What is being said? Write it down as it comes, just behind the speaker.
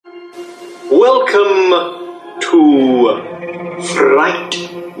Welcome to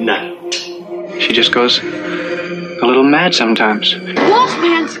Fright Night. She just goes a little mad sometimes.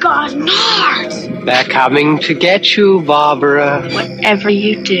 Wolfman's got nards. They're coming to get you, Barbara. Whatever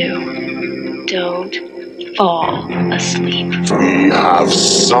you do, don't fall asleep. We have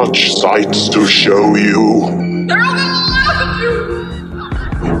such sights to show you. They're all gonna laugh at you.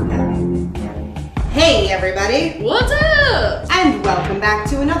 Hey everybody, What's up? and welcome back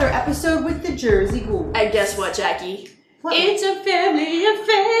to another episode with the Jersey Ghouls. And guess what, Jackie? What? It's a family affair.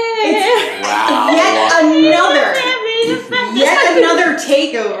 It's Wow. yet another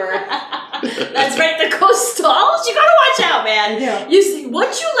takeover. That's right, the Costals. You gotta watch out, man. Yeah. You see,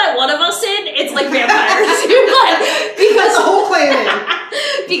 once you let one of us in, it's like vampires. You let That's the whole clan.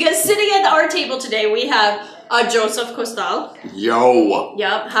 because sitting at our table today, we have Joseph Costal. Yo.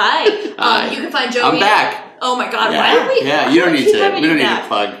 Yep. Hi. Hi. You can find Joey. I'm back. Oh my God. Yeah. Why don't we? Yeah, you don't need keep to. having We don't you need back? to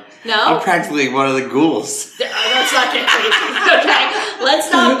plug. No. I'm practically one of the ghouls. Let's not get crazy. Okay.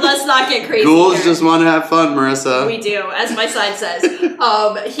 Let's not get crazy. Ghouls here. just want to have fun, Marissa. We do, as my sign says.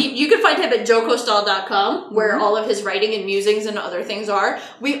 You can find him at joecostal.com, where all of his writing and musings and other things are.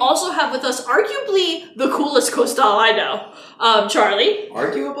 We also have with us arguably the coolest Costal I know, Charlie.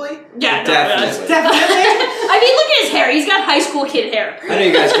 Arguably? Yeah, Definitely. I mean, look at his hair. He's got high school kid hair. I know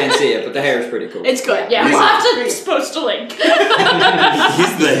you guys can't see it, but the hair is pretty cool. It's good. Yeah, He's we'll have to post a link.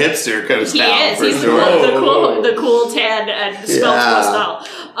 He's the hipster coast He now, is. for He's sure. the cool tan and spelt Yeah.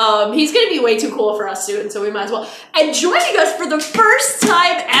 Costal. He's going to be way too cool for us soon, so we might as well. And joining us for the first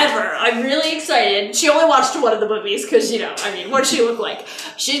time ever, I'm really excited. She only watched one of the movies because, what does she look like?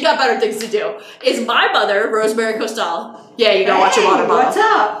 She's got better things to do. Is my mother, Rosemary Costal. Yeah, you gotta watch a lot of Mom. What's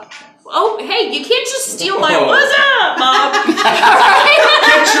up? Oh, hey, you can't just steal my what's up, Mom.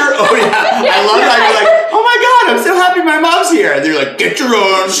 Get your, I love how you're like, oh my god, I'm so happy my mom's here. And they're like, get your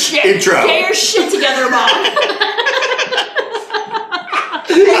own intro. Get your shit together, Mom.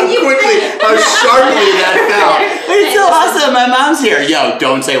 How sharply that fell. It's so awesome, my mom's here. Yo,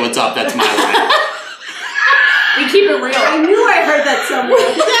 don't say what's up, that's my line. We keep it real. I knew I heard that somewhere.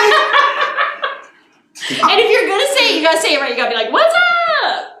 And if you're gonna say it, you gotta say it right. You gotta be like, what's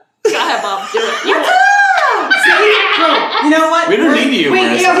up? Go ahead, Mom. Do it. What's up? See? You know what? We don't need you, Wait,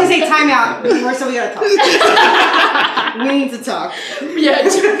 Marissa. you have to say time out. Marissa, we gotta talk. We need to talk. Yeah,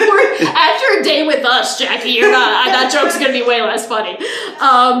 after a day with us, Jackie, you're not. That joke's gonna be way less funny.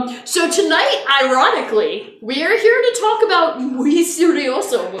 So tonight, ironically, we are here to talk about muy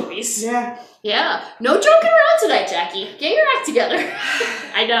serioso movies. Yeah. Yeah, no joking around tonight, Jackie. Get your act together.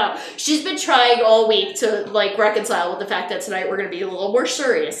 I know. She's been trying all week to, reconcile with the fact that tonight we're going to be a little more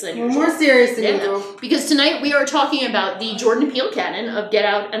serious than usual. More serious than usual. Because tonight we are talking about the Jordan Peele canon of Get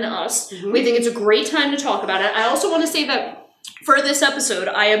Out and Us. Mm-hmm. We think it's a great time to talk about it. I also want to say that for this episode,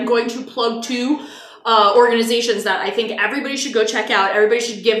 I am going to plug two organizations that I think everybody should go check out. Everybody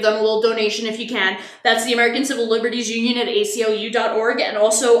should give them a little donation if you can. That's the American Civil Liberties Union at ACLU.org, and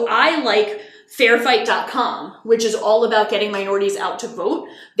also I like Fairfight.com, which is all about getting minorities out to vote.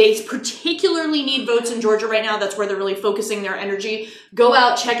 They particularly need votes in Georgia right now. That's where they're really focusing their energy. Go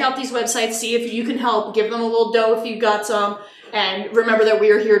out, check out these websites, see if you can help. Give them a little dough if you've got some. And remember that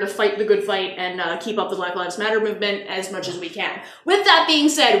we are here to fight the good fight and keep up the Black Lives Matter movement as much as we can. With that being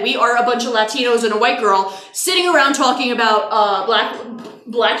said, we are a bunch of Latinos and a white girl sitting around talking about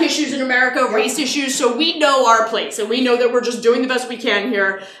black issues in America, race issues, so we know our place, and we know that we're just doing the best we can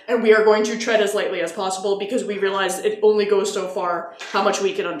here, and we are going to tread as lightly as possible because we realize it only goes so far how much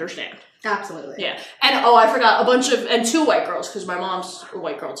we can understand. Absolutely. Yeah. And I forgot two white girls, because my mom's a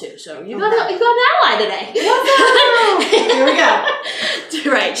white girl too, so you got an ally today. Here we go.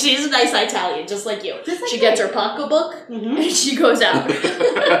 Right, she's a nice Italian, just like you. She gets her pocketbook, and she goes out.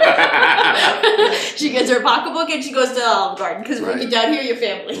 She gets her pocketbook, and she goes to Olive Garden, because when you're down here, you're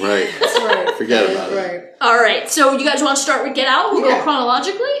family. Right. That's right. Forget about it. Right. All right, so you guys want to start with Get Out? We'll go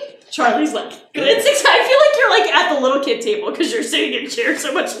chronologically. Charlie's like, it's I feel like you're at the little kid table because you're sitting in chairs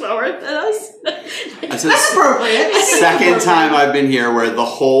so much lower than us. That's appropriate. Second time I've been here where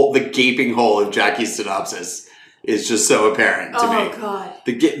the gaping hole of Jackie's synopsis is just so apparent to me. Oh, God.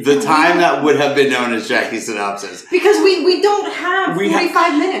 The time that would have been known as Jackie's synopsis. Because we don't have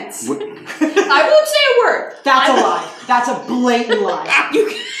 45 minutes. I won't say a word. That's a lie. That's a blatant lie.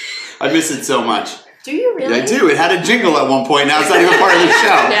 I miss it so much. Do you really? I do. It had a jingle at one point. Now it's not even part of the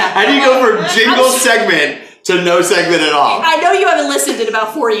show. Yeah. How do you go from jingle segment to no segment at all? I know you haven't listened in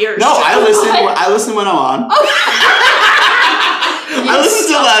about 4 years. No, I listen when I'm on. I listened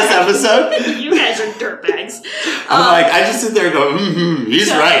to the last episode. You guys are dirtbags. I just sit there and go, he's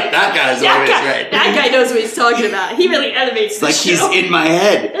right. That guy's always right. That guy knows what he's talking about. He really animates the It's like show. he's in my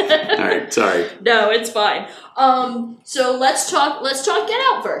head. All right, sorry. No, it's fine. So let's talk Get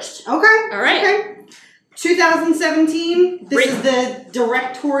Out first. Okay. All right. Okay. 2017. This is the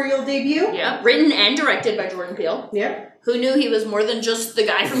directorial debut. Yeah, written and directed by Jordan Peele. Yep. Who knew he was more than just the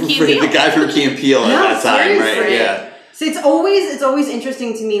guy from Key and Peele? The guy from Key and Peele at that time, right? seriously. Yeah. So it's always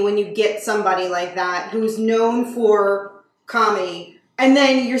interesting to me when you get somebody like that who's known for comedy, and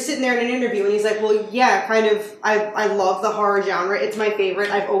then you're sitting there in an interview and he's like, well, yeah, kind of, I love the horror genre. It's my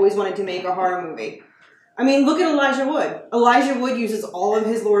favorite. I've always wanted to make a horror movie. I mean, look at Elijah Wood. Elijah Wood uses all of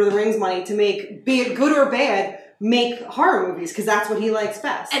his Lord of the Rings money to make, be it good or bad, make horror movies, because that's what he likes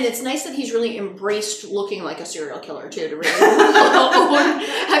best. And it's nice that he's really embraced looking like a serial killer, too, to really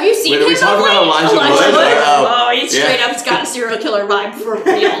Have you seen him? Are we talking about Elijah Wood? Oh, he's straight up got a serial killer vibe for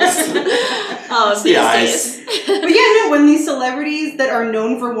reals. These days. But yeah, no, when these celebrities that are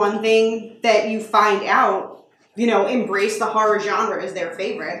known for one thing that you find out, you know, embrace the horror genre as their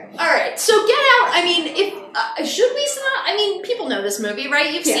favorite. All right, so Get Out. I mean, should we? I mean, people know this movie,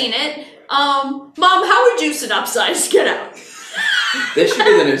 right? You've seen it. Mom, how would you synopsize Get Out? This should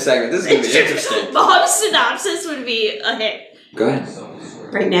be the new segment. This is going to be interesting. Mom's synopsis would be a hit. Go ahead.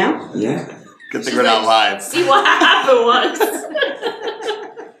 Right now? Yeah. Good thing we're not live. See what happened was.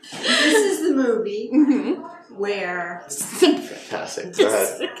 This is the movie where... Fantastic. Go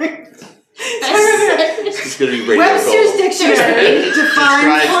ahead. This is going to be radio Webster's gold. Dictionary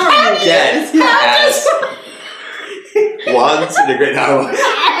defines horror movies. Dead as once in a great hour.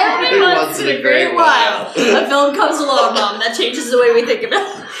 Once in a great while. A film comes along, Mom, that changes the way we think about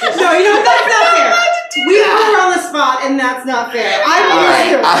it. No, you know what? That's not fair. We put her on the spot, and that's not fair.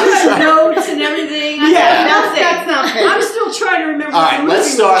 I notes and everything. Yeah, that's not fair. I'm still trying to remember. All right,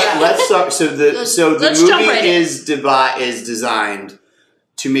 let's start. So the jump right movie in. is designed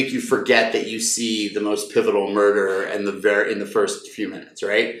to make you forget that you see the most pivotal murder in the first few minutes,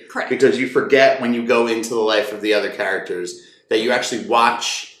 right? Correct. Because you forget when you go into the life of the other characters that you actually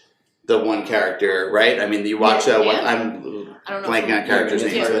watch the one character, right? I mean, you watch Yeah. I'm I don't know. blanking on characters'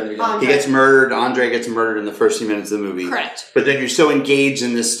 names. Yeah. He gets murdered. Andre gets murdered in the first few minutes of the movie. Correct. But then you're so engaged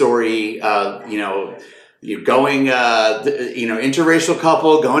in this story, you're going, interracial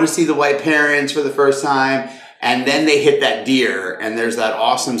couple, going to see the white parents for the first time, and then they hit that deer, and there's that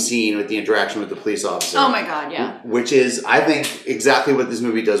awesome scene with the interaction with the police officer. Oh my god, yeah. Which is, I think, exactly what this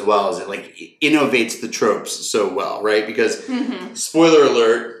movie does well, is it innovates the tropes so well, right? Because, spoiler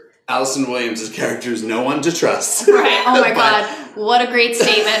alert, Allison Williams' character is no one to trust. Right. Oh my god. What a great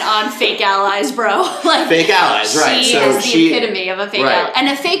statement on fake allies, bro. Fake allies, right. She is the epitome of a fake ally. And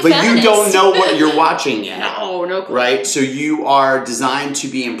a fake feminist. But you don't know what you're watching yet. No clue. Right? So you are designed to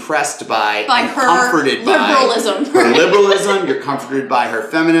be impressed by and her comforted liberalism. by her liberalism. You're comforted by her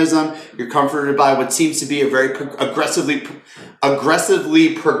feminism. You're comforted by what seems to be a very aggressively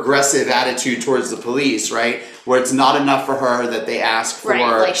progressive attitude towards the police, right? Where it's not enough for her that they ask for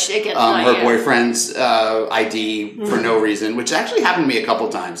her boyfriend's ID for no reason, which actually happened to me a couple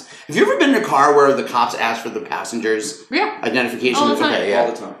times. Have you ever been in a car where the cops ask for the passenger's identification? All the time. Okay, yeah.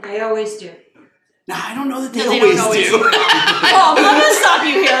 All the time. I always do. No, I don't know that they No, always don't always do. Oh, I'm gonna stop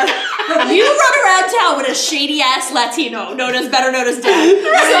you here. You run around town with a shady ass Latino, better known as Dad. So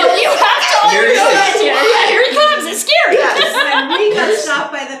you have to understand. Yeah, here he comes. It's scary. When we got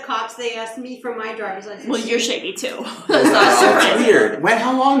stopped by the cops, they asked me for my driver's license. Well, you're shady too. That's not surprising. weird.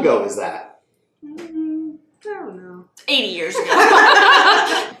 How long ago was that? I don't know. 80 years ago.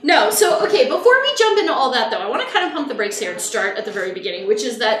 No, so, okay, before we jump into all that, though, I want to kind of pump the brakes here and start at the very beginning, which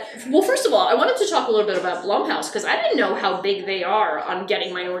is that, well, first of all, I wanted to talk a little bit about Blumhouse, because I didn't know how big they are on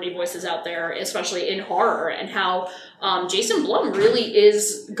getting minority voices out there, especially in horror, and how Jason Blum really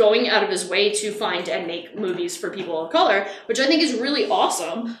is going out of his way to find and make movies for people of color, which I think is really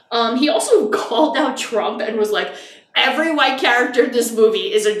awesome. He also called out Trump and was like, every white character in this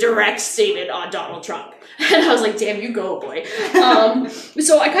movie is a direct statement on Donald Trump. And I was like, damn, you go, boy.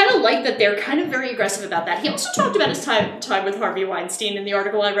 So I kind of like that they're kind of very aggressive about that. He also talked about his time with Harvey Weinstein in the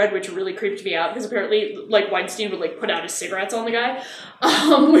article I read, which really creeped me out, because apparently, Weinstein would, put out his cigarettes on the guy,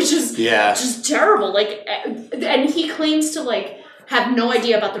 which is just terrible. And he claims to, have no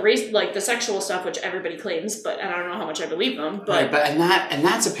idea about the race, the sexual stuff, which everybody claims, but and I don't know how much I believe them. But Right, and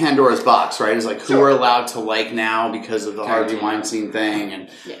that's a Pandora's box, right? It's who we're allowed to like now because of the Harvey Weinstein thing,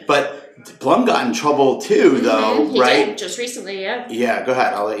 but Blum got in trouble too, though, he right? did, just recently, yeah. Yeah, go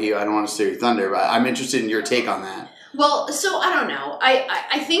ahead. I'll let you. I don't want to steal your thunder, but I'm interested in your take on that. Well, so I don't know.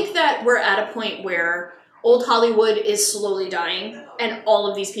 I think that we're at a point where old Hollywood is slowly dying, and all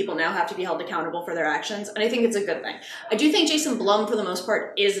of these people now have to be held accountable for their actions, and I think it's a good thing. I do think Jason Blum, for the most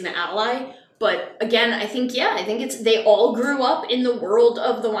part, is an ally, but again, I think it's, they all grew up in the world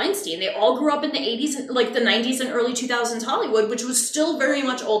of the Weinstein. They all grew up in the 80s, and like the 90s and early 2000s Hollywood, which was still very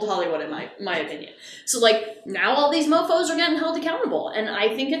much old Hollywood in my opinion. So like, now all these mofos are getting held accountable, and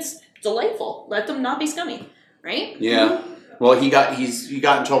I think it's delightful. Let them not be scummy, right? Yeah. Well, he got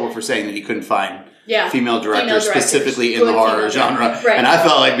in trouble for saying that he couldn't find female directors specifically in the horror genre. Right. And I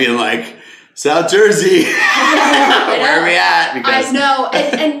felt like being like, South Jersey, where are we at? Because I know,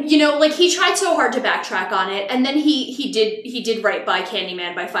 and you know, like he tried so hard to backtrack on it, and then he did right by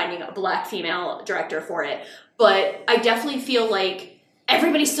Candyman by finding a black female director for it. But I definitely feel like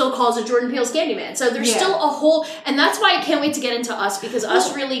everybody still calls it Jordan Peele's Candyman, so there's still a whole, and that's why I can't wait to get into Us, because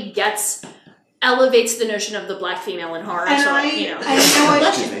Us really elevates the notion of the black female in horror. And so,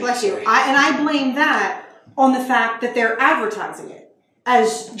 bless you. I blame that on the fact that they're advertising it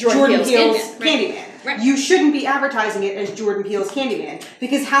as Jordan Peele's Candyman. Right. You shouldn't be advertising it as Jordan Peele's Candyman,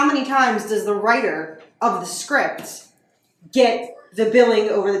 because how many times does the writer of the script get the billing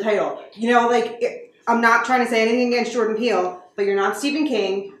over the title? You know, like, I'm not trying to say anything against Jordan Peele, but you're not Stephen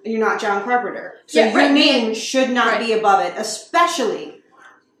King and you're not John Carpenter. So your name should not be above it, especially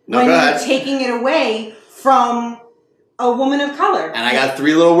when you're taking it away from a woman of color. And I got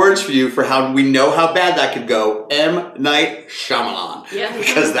 3 little words for you for how we know how bad that could go. M. Night Shyamalan. Yeah.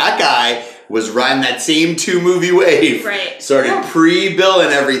 Because that guy was riding that same 2-movie wave. Right. Started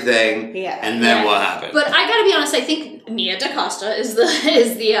pre-billing everything. Yeah. And then what happened? But I gotta be honest, I think Nia DaCosta is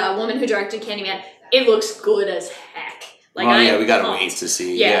the woman who directed Candyman. It looks good as heck. Like, we gotta wait to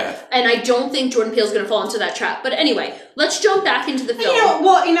see. Yeah. And I don't think Jordan Peele's gonna fall into that trap. But anyway, let's jump back into the film.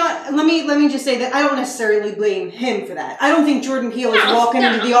 Let me just say that I don't necessarily blame him for that. I don't think Jordan Peele is walking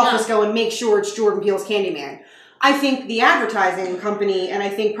into the office going, make sure it's Jordan Peele's Candyman. I think the advertising company, and I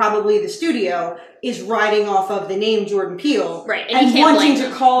think probably the studio, is riding off of the name Jordan Peele, and wanting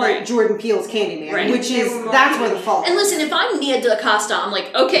to call it Jordan Peele's Candyman, which is, that's where the fault is. And listen, if I'm Nia DaCosta, I'm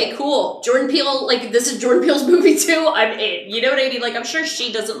like, okay, cool, Jordan Peele, like, this is Jordan Peele's movie too, I'm in. You know what I mean? Like, I'm sure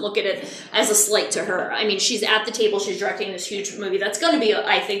she doesn't look at it as a slight to her. I mean, she's at the table, she's directing this huge movie. That's going to be,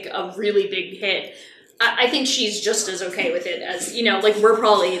 I think, a really big hit. I think she's just as okay with it as, you know, like, we're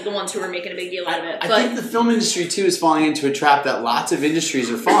probably the ones who are making a big deal out of it. I think the film industry, too, is falling into a trap that lots of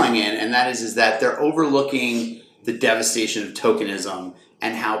industries are falling in, and that is that they're overlooking the devastation of tokenism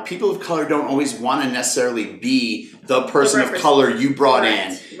and how people of color don't always want to necessarily be the person of color you brought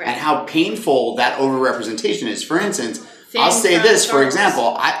in, and how painful that overrepresentation is. For instance, I'll say this, for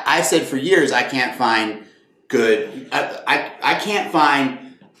example, I said for years I can't find I can't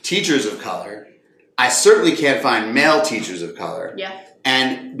find teachers of color. I certainly can't find male teachers of color. Yeah.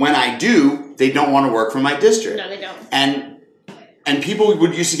 And when I do, they don't want to work for my district. No, they don't. And people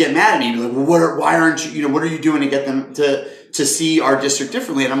would used to get mad at me, like, well, why aren't you, what are you doing to get them to see our district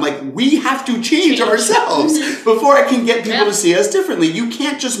differently? And I'm like, we have to change ourselves before I can get people to see us differently. You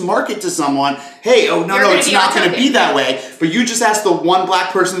can't just market to someone, hey, it's not going to be that way. But you just ask the one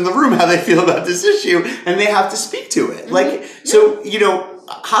black person in the room how they feel about this issue, and they have to speak to it. So,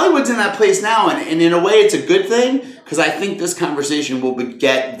 Hollywood's in that place now, and in a way it's a good thing, because I think this conversation will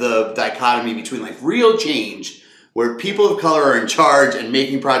beget the dichotomy between, like, real change, where people of color are in charge and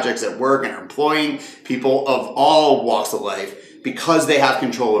making projects at work and are employing people of all walks of life because they have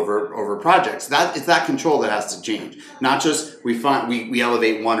control over projects. It's that control that has to change. Not just we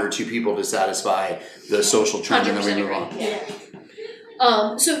elevate 1 or 2 people to satisfy the social trend and then we move on. Yeah.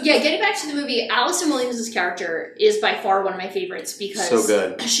 Getting back to the movie, Allison Williams' character is by far one of my favorites because so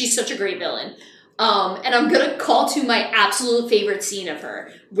good. She's such a great villain. And I'm going to call to my absolute favorite scene of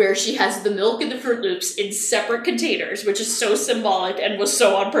her, where she has the milk and the Fruit Loops in separate containers, which is so symbolic and was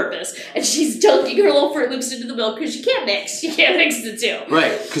so on purpose. And she's dunking her little Fruit Loops into the milk because you can't mix. You can't mix the two.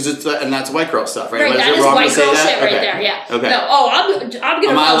 Right, because and that's white girl stuff, right? Right, that is white girl shit right there, yeah. Okay. No, I'm going to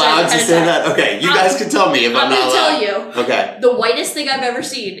apologize. Am I allowed to say that? Okay, you guys can tell me if I'm not allowed. I'm going to tell you. Okay. The whitest thing I've ever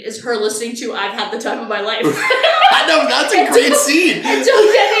seen is her listening to I've Had the Time of My Life. I know, that's a great scene. And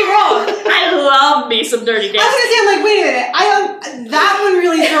don't get me wrong, I love me some Dirty Dancing. I was going to say, I'm like, wait a minute, that one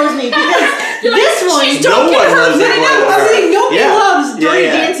really throws me, because this one, nobody loves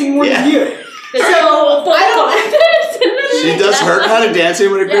Dirty Dancing more than you. So, she does her kind of dancing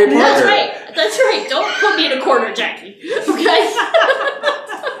with a great partner. That's right. Don't put me in a corner, Jackie. Okay?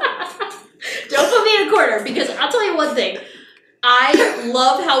 Don't put me in a corner, because I'll tell you one thing. I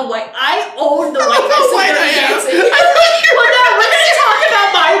love how white. I own the whiteness of Dirty Dancing. We're going to talk about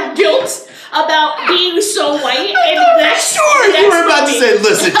my guilt about being so white. And sure, you were about to say,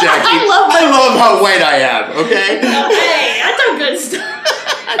 listen, Jackie, I love how white I am, okay? No, hey, that's some good stuff.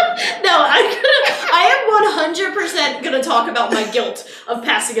 No, I am 100% gonna talk about my guilt of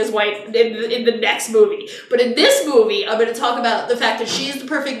passing as white in the next movie. But in this movie, I'm gonna talk about the fact that she is the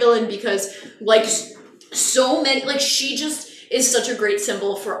perfect villain because, like, so many, like, she just is such a great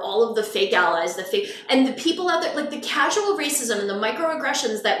symbol for all of the fake allies, and the people out there, like, the casual racism and the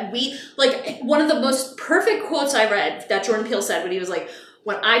microaggressions that we, like, one of the most perfect quotes I read that Jordan Peele said when he was like,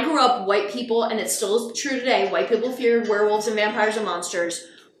 when I grew up, white people, and it still is true today, white people feared werewolves and vampires and monsters,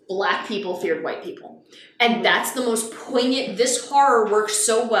 black people feared white people. And that's the most poignant, this horror works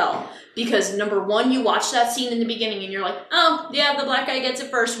so well. Because number one, you watch that scene in the beginning and you're like, oh, yeah, the black guy gets it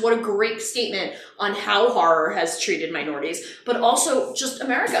first. What a great statement on how horror has treated minorities. But also just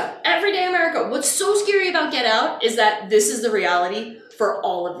America, everyday America. What's so scary about Get Out is that this is the reality for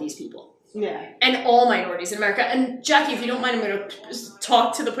all of these people. Yeah. And all minorities in America. And Jackie, if you don't mind, I'm going to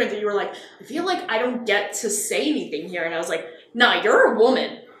talk to the point that you were like, I feel like I don't get to say anything here. And I was like, nah, you're a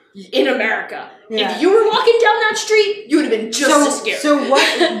woman in America. Yeah. If you were walking down that street, you would have been just as scared. So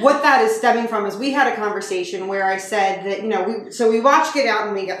what that is stemming from is we had a conversation where I said that, you know, we watch Get Out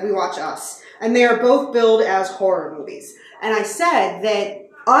and we watch Us, and they are both billed as horror movies. And I said that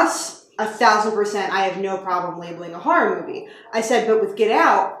Us, 1,000%, I have no problem labeling a horror movie. I said, but with Get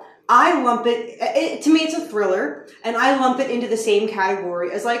Out, I lump it, to me it's a thriller, and I lump it into the same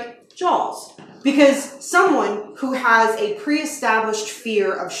category as, like, Jaws. Because someone who has a pre-established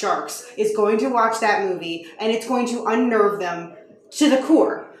fear of sharks is going to watch that movie and it's going to unnerve them to the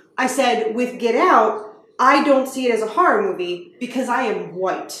core. I said, with Get Out, I don't see it as a horror movie because I am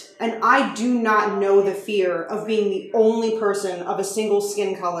white. And I do not know the fear of being the only person of a single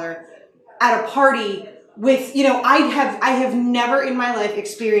skin color at a party with, you know, I have never in my life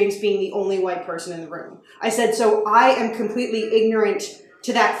experienced being the only white person in the room. I said, so I am completely ignorant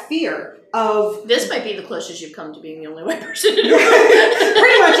to that fear. Of this might be the closest you've come to being the only white person. Pretty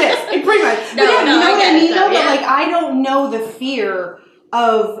much is. It pretty much. No, yeah, no, you know what I mean? Though, yeah. But like, I don't know the fear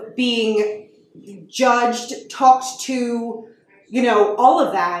of being judged, talked to, you know, all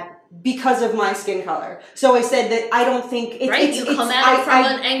of that because of my skin color. So I said that I don't think it's right. You come at it from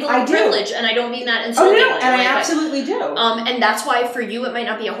an angle of privilege, and I don't mean that insultingly. Oh no, and I absolutely do. And that's why for you it might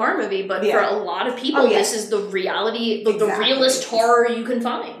not be a horror movie, but for a lot of people, this is the reality, the realest horror you can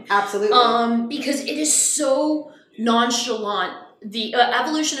find. Absolutely. Because it is so nonchalant. The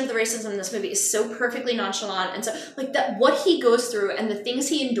evolution of the racism in this movie is so perfectly nonchalant, and so like that what he goes through and the things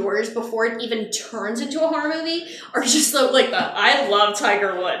he endures before it even turns into a horror movie are just like the I love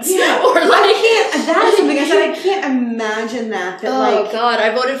Tiger Woods. Yeah, or like I can't. That's something I said. I can't imagine that. Oh God, I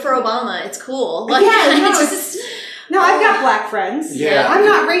voted for Obama. It's cool. Like, yeah, no, I've got black friends. Yeah, I'm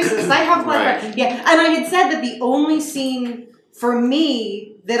not racist. I have black friends. Yeah, and I had said that the only scene for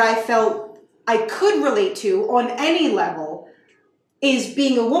me that I felt I could relate to on any level is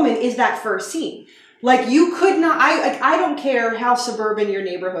being a woman is that first scene. Like you could not. I don't care how suburban your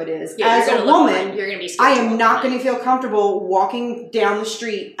neighborhood is. Yeah, as a woman, you're gonna be. I am not going to feel comfortable walking down the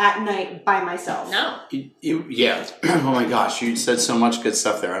street at night by myself. No. Yeah. Oh my gosh, you said so much good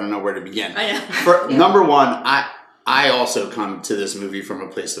stuff there. I don't know where to begin. I know. For number one, I also come to this movie from a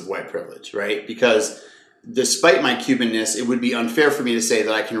place of white privilege, right? Because despite my Cubanness, it would be unfair for me to say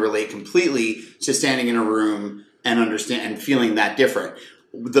that I can relate completely to standing in a room and understand and feeling that different.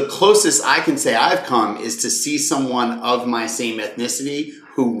 The closest I can say I've come is to see someone of my same ethnicity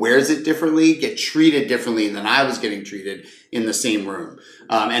who wears it differently, get treated differently than I was getting treated in the same room.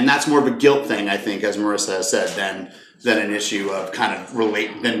 And that's more of a guilt thing, I think, as Marissa has said, than an issue of kind of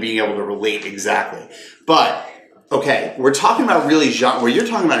than being able to relate exactly. But, okay, we're talking about really genre, where you're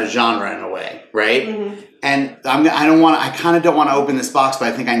talking about a genre in a way, right? Mm-hmm. And I kind of don't want to open this box,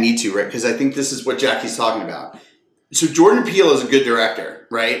 but I think I need to, right? Because I think this is what Jackie's talking about. So Jordan Peele is a good director,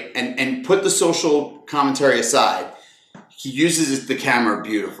 right? And put the social commentary aside, he uses the camera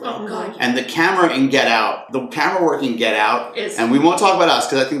beautifully. Oh, God. And the camera in Get Out, the camera work in Get Out, and we won't talk about Us,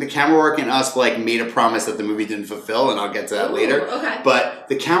 because I think the camera work in Us made a promise that the movie didn't fulfill, and I'll get to that later. Okay. But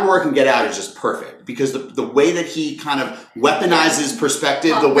the camera work in Get Out is just perfect, because the way that he kind of weaponizes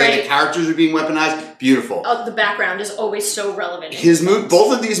perspective, the way the characters are being weaponized, beautiful. The background is always so relevant.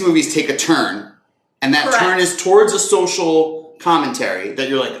 Both of these movies take a turn, and that turn is towards a social commentary that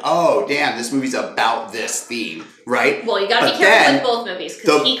you're like, oh, damn, this movie's about this theme, right? Well, you gotta be careful with both movies,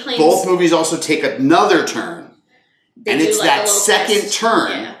 because he claims... Both movies also take another turn, and it's that second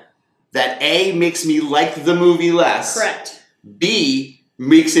turn that A, makes me like the movie less. Correct. B,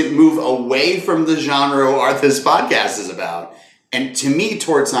 makes it move away from the genre this podcast is about, and to me,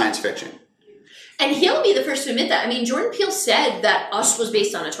 towards science fiction. And he'll be the first to admit that. I mean, Jordan Peele said that Us was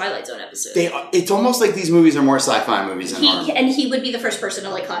based on a Twilight Zone episode. It's almost like these movies are more sci-fi movies than horror. And he would be the first person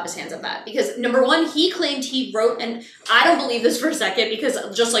to like clap his hands at that. Because number one, he claimed he wrote, and I don't believe this for a second, because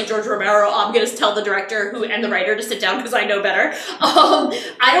just like George Romero, I'm going to tell the director and the writer to sit down because I know better.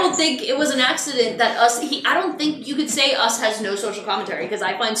 I don't think it was an accident that I don't think you could say Us has no social commentary, because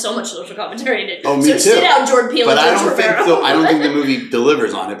I find so much social commentary in it. Oh, me so too. Sit down, Jordan Peele, but and George Romero. I don't think the movie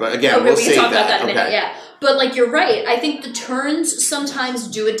delivers on it. But again, okay, we'll we say can talk about that in a okay. minute. Yeah. But, like, you're right. I think the turns sometimes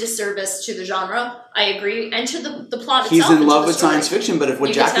do a disservice to the genre. I agree. And to the plot itself. He's in love with science fiction, but if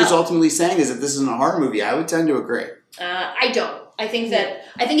what Jack is ultimately saying is that this isn't a horror movie, I would tend to agree. I don't. I think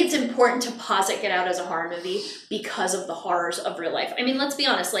it's important to posit Get Out as a horror movie because of the horrors of real life. I mean, let's be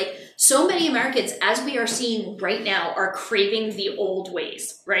honest. Like, so many Americans, as we are seeing right now, are craving the old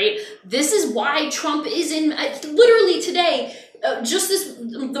ways, right? This is why Trump is in, literally today,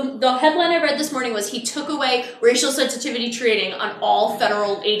 the headline I read this morning was he took away racial sensitivity training on all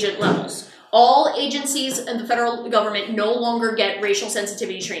federal agent levels. All agencies in the federal government no longer get racial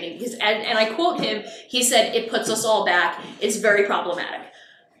sensitivity training because, and I quote him, he said, "It puts us all back. It's very problematic."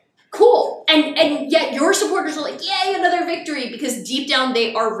 Cool. And yet your supporters are like, yay, another victory, because deep down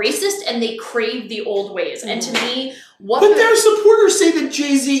they are racist and they crave the old ways. And to me, But their supporters say that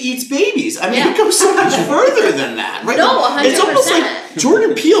Jay-Z eats babies. I mean, it goes so much further than that, right? No, 100%. It's almost like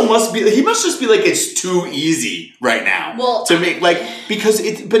Jordan Peele must just be like, it's too easy right now to make, like, because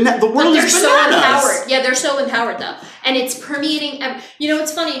the world is bananas. So empowered. Yeah, they're so empowered, though. And it's permeating. You know,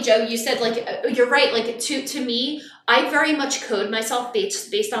 it's funny, Joe, you said, like, you're right. Like, to me, I very much code myself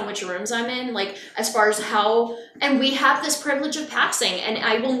based on which rooms I'm in, like, as far as how, and we have this privilege of passing, and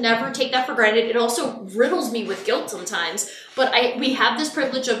I will never take that for granted. It also riddles me with guilt sometimes, but we have this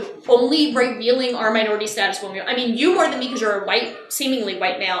privilege of only revealing our minority status when I mean, you more than me because you're a seemingly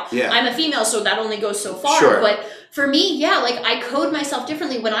white male. Yeah. I'm a female, so that only goes so far. Sure. But for me, yeah, like, I code myself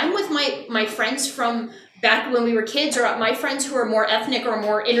differently. When I'm with my friends from back when we were kids, or my friends who are more ethnic or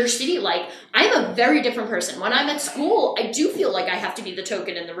more inner city, like, I'm a very different person. When I'm at school, I do feel like I have to be the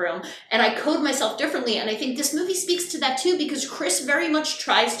token in the room, and I code myself differently. And I think this movie speaks to that too, because Chris very much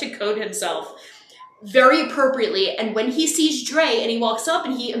tries to code himself very appropriately. And when he sees Dre and he walks up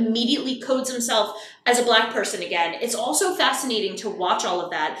and he immediately codes himself as a black person again, it's also fascinating to watch all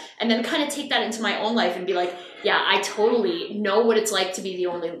of that and then kind of take that into my own life and be like, yeah, I totally know what it's like to be the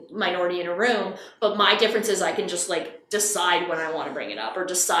only minority in a room, but my difference is I can just, like, decide when I want to bring it up or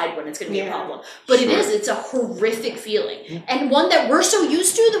decide when it's going to be a problem. But it's a horrific feeling, and one that we're so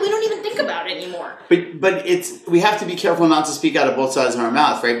used to that we don't even think about anymore. But we have to be careful not to speak out of both sides of our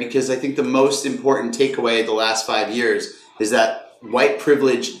mouth, right? Because I think the most important takeaway the last 5 years is that white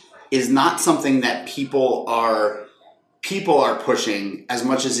privilege is not something that people are pushing as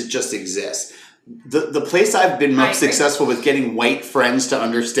much as it just exists. The place I've been most successful with getting white friends to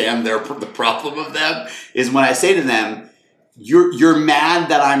understand the problem of them is when I say to them, you're mad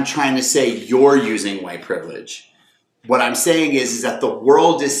that I'm trying to say you're using white privilege. What I'm saying is that the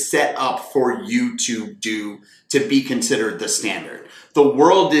world is set up for you to be considered the standard. The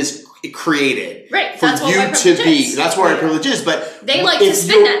world is created for you to be. That's where white privilege is. But they like to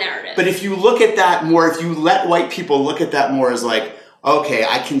spin that narrative. But if you look at that more, if you let white people look at that more as like, okay,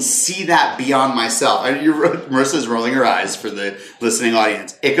 I can see that beyond myself. Marissa's rolling her eyes for the listening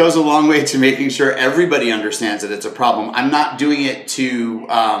audience. It goes a long way to making sure everybody understands that it's a problem. I'm not doing it to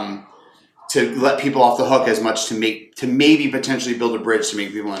let people off the hook as much to maybe potentially build a bridge to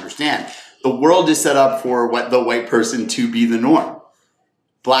make people understand. The world is set up for the white person to be the norm.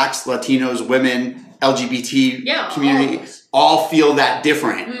 Blacks, Latinos, women, LGBT community all feel that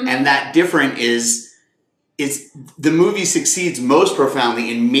different. Mm-hmm. And that different is the movie succeeds most profoundly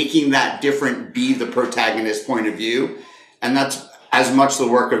in making that different be the protagonist's point of view. And that's as much the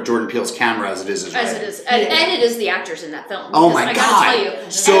work of Jordan Peele's camera as it is his writing. As it is. And it is the actors in that film. Oh my God. I gotta tell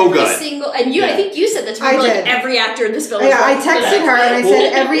you. So every good. Single, and I think you said that to me, like, every actor in this film. Yeah, I texted her and I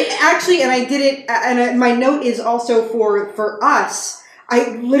said and I did it, and my note is also for us.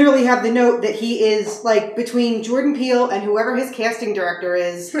 I literally have the note that he is, like, between Jordan Peele and whoever his casting director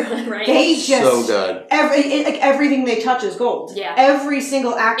is. Right. They just so good. Everything they touch is gold. Yeah. Every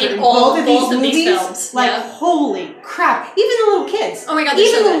single actor in both of these movies, films. like, holy crap! Even the little kids. Oh my God,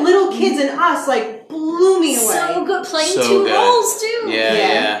 even the little kids in Us, like, blew me away. So good, playing so two good. roles too.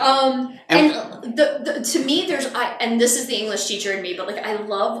 Yeah. And to me, and this is the English teacher in me, but like I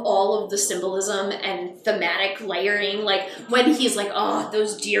love all of the symbolism and thematic layering. Like when he's like, "Oh,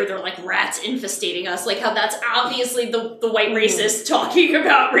 those deer, they're like rats infestating us." Like how that's obviously the white racist talking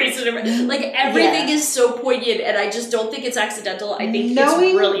about racism. Like everything is so poignant, and I just don't think it's accidental. I think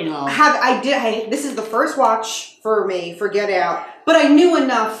it's brilliant. This is the first watch for me for Get Out, but I knew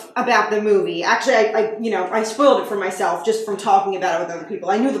enough about the movie. Actually, I spoiled it for myself just from talking about it with other people.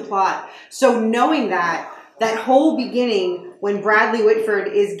 I knew the plot. So knowing that whole beginning when Bradley Whitford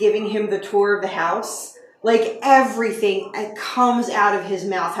is giving him the tour of the house, like everything that comes out of his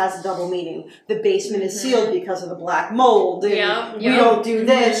mouth has a double meaning. The basement is sealed because of the black mold. And we don't do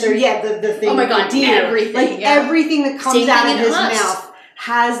this, or the thing. Oh my God, with the deer. everything. Like everything that comes out of his mouth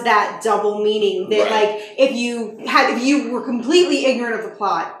has that double meaning that like if you were completely ignorant of the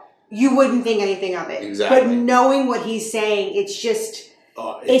plot, you wouldn't think anything of it. Exactly. But knowing what he's saying, it's just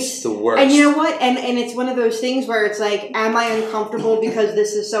it's the worst. And you know what? And it's one of those things where it's like, am I uncomfortable because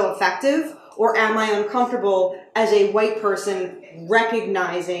this is so effective, or am I uncomfortable as a white person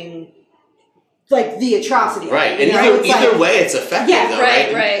recognizing like the atrocity? Right. And either way it's effective though,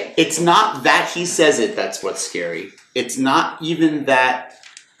 right? It's not that he says it that's what's scary. It's not even that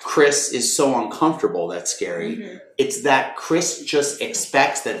Chris is so uncomfortable that's scary. Mm-hmm. It's that Chris just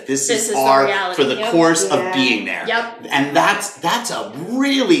expects that this is our for the course of being there. Yep. And that's a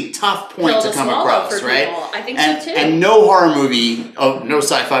really tough point to come across, right? I think so too. And no horror movie, no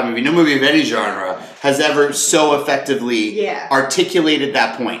sci-fi movie, no movie of any genre has ever so effectively articulated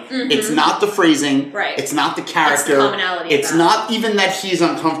that point. Mm-hmm. It's not the phrasing. Right. It's not the character. It's the commonality. It's not even that he's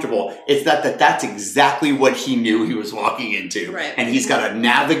uncomfortable. It's that's exactly what he knew he was walking into. Right. And he's got to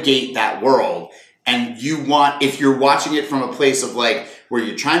navigate that world. And if you're watching it from a place of like, where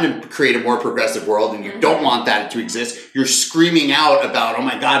you're trying to create a more progressive world and you don't want that to exist, you're screaming out about, oh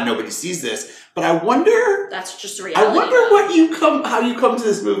my God, nobody sees this. But I wonder... That's just a reality. I wonder how you come to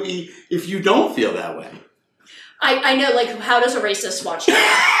this movie if you don't feel that way. I know, like, how does a racist watch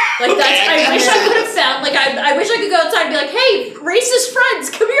that? Like, I wish I could have found, like, I wish I could go outside and be like, hey, racist friends,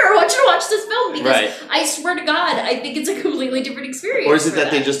 come here, I want you to watch this film. Because I swear to God, I think it's a completely different experience. Or is it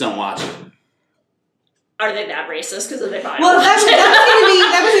that they just don't watch it? Are they that racist? Because they probably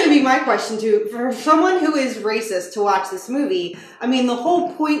that was going to be my question too. For someone who is racist to watch this movie, I mean, the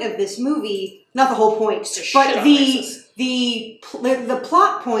whole point of this movie, not the whole point, but the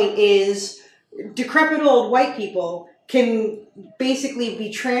plot point is decrepit old white people can basically be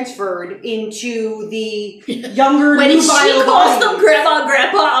transferred into the younger, when she calls them grandma and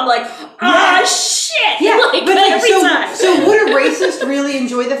grandpa, I'm like, shit! Yeah, like, but every time. So would a racist really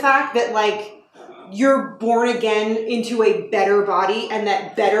enjoy the fact that like you're born again into a better body, and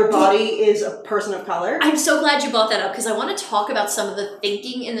that better body is a person of color? I'm so glad you brought that up, because I want to talk about some of the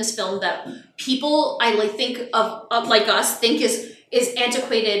thinking in this film that people I think of like us think is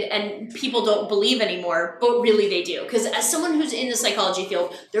antiquated and people don't believe anymore, but really they do. Because as someone who's in the psychology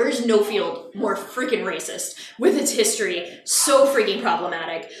field, there is no field more freaking racist with its history. So freaking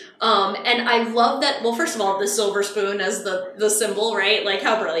problematic. And I love that, well, first of all, the silver spoon as the symbol, right? Like,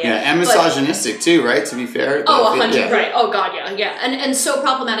 how brilliant. Yeah, and misogynistic too, right? To be fair. 100, right. Oh, God, yeah. And so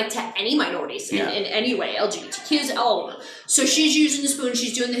problematic to any minorities in any way. LGBTQs, all of them. So she's using the spoon,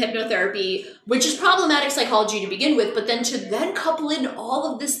 she's doing the hypnotherapy, which is problematic psychology to begin with, but then to couple in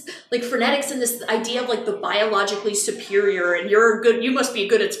all of this, like, phonetics and this idea of, like, the biologically superior, and you must be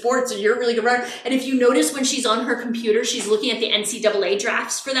good at sports, and you're a really good runner. And if you notice when she's on her computer, she's looking at the NCAA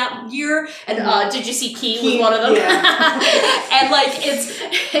drafts for that year, and did you see Key was one of them? Yeah. And, like, and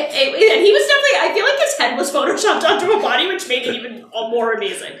he was definitely, I feel like his head was photoshopped onto a body, which made it even more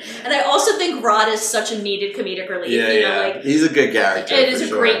amazing. And I also think Rod is such a needed comedic relief. Like, he's a good character. It is a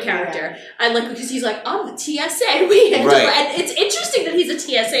great character. I like, because he's like, I'm the TSA. And it's interesting that he's a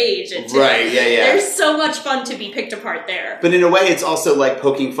TSA agent too. Right, yeah. There's so much fun to be picked apart there. But in a way, it's also like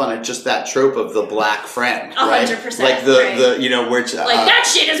poking fun at just that trope of the black friend, right? 100%. Like the which like that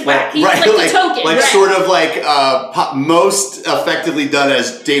shit is whack. He's like the token, like sort of like most effectively done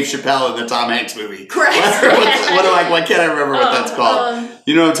as Dave Chappelle in the Tom Hanks movie. Correct. Why can't I remember what that's called?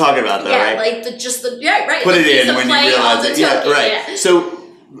 You know what I'm talking about, though, right? Like right. Put like it in when you realize it. Yeah, right. Yeah. So,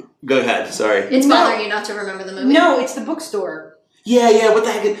 go ahead. Sorry. It's bothering you not to remember the movie? No, it's the bookstore. Yeah. What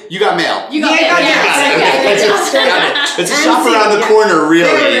the heck? You got mail. You got mail. It's a shop around the corner,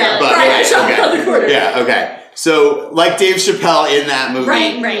 really. Right. Shop around the corner. Yeah. Okay. So, like Dave Chappelle in that movie,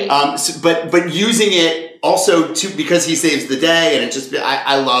 right. But using it also because he saves the day, and it just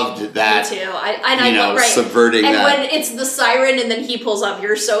I loved that. Me too. I love subverting and that. when it's the siren and then he pulls up,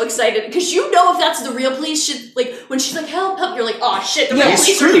 you're so excited because you know if that's the real police. When she's like help, you're like, oh shit, the real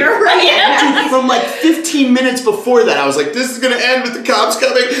police are here, right? From like 15 minutes before that, I was like, this is gonna end with the cops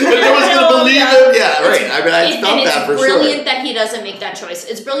coming, and no one's gonna believe him. Yeah, right. I felt that for sure. It's brilliant that he doesn't make that choice.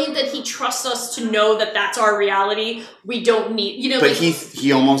 It's brilliant that he trusts us to know that that's our reality. We don't need, But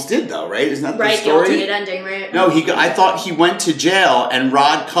he almost did though, right? Isn't that the story? The alternate ending, right? No, I thought he went to jail, and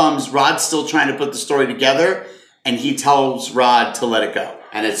Rod's still trying to put the story together, and he tells Rod to let it go.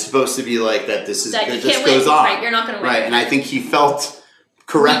 And it's supposed to be like that. This is it just goes on. Right, you're not going to win. Right, and I think he felt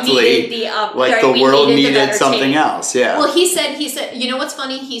correctly the world needed something else. Yeah. Well, he said. You know what's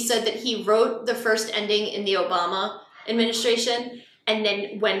funny? He said that he wrote the first ending in the Obama administration, and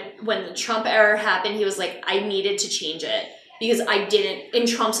then when the Trump era happened, he was like, I needed to change it. Because I didn't, in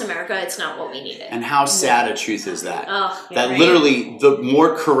Trump's America, it's not what we needed. And how sad a truth is that? That literally, the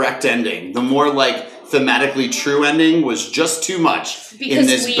more correct ending, the more thematically true ending was just too much in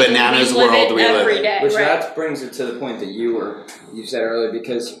this bananas world we live in. Which that brings it to the point that you said earlier,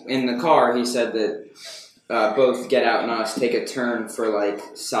 because in the car he said that both Get Out and Us take a turn for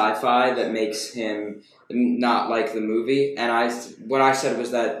sci-fi that makes him not like the movie. And what I said was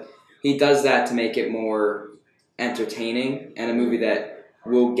that he does that to make it more entertaining and a movie that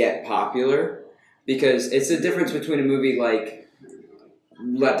will get popular, because it's the difference between a movie like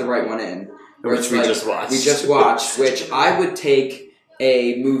Let the Right One In, which we just watched, which I would take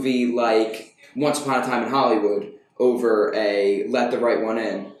a movie like Once Upon a Time in Hollywood over a Let the Right One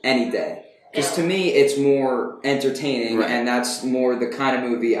In any day, because to me it's more entertaining, and that's more the kind of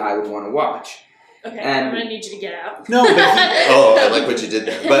movie I would want to watch. Okay, I'm going to need you to get out. No, but I like what you did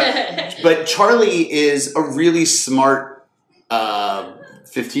there. But Charlie is a really smart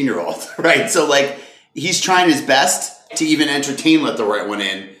 15-year-old, right? So, he's trying his best to even entertain Let the Right One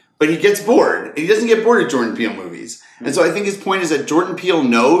In, but he gets bored. And he doesn't get bored of Jordan Peele movies. And so I think his point is that Jordan Peele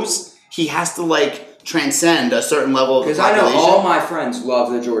knows he has to, transcend a certain level of population. Because I know all my friends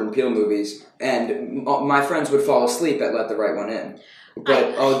love the Jordan Peele movies, and my friends would fall asleep at Let the Right One In.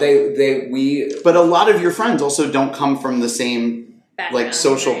 But But a lot of your friends also don't come from the same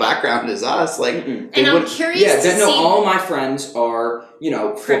social background as us. And I'm curious. All my friends are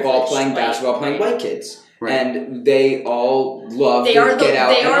football playing, basketball playing white kids, and they all love Get Out.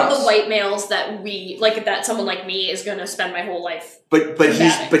 They are the white males that we that someone like me is going to spend my whole life.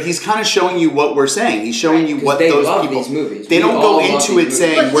 But he's kind of showing you what we're saying. He's showing you what they those love people. These movies. They don't go into it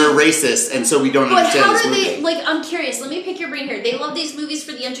saying we're racist and so we don't understand this movie. But how do they? I'm curious. Let me pick your brain here. They love these movies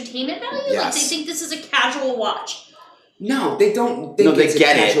for the entertainment value. Yes. They think this is a casual watch. No, they don't think it's a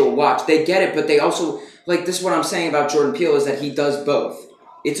casual watch. They get it, but they also this is what I'm saying about Jordan Peele is that he does both.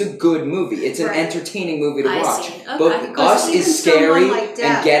 It's a good movie. It's an entertaining movie to watch. Okay. But Us is scary, and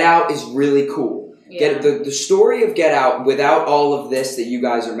Get Out is really cool. Yeah. The story of Get Out, without all of this that you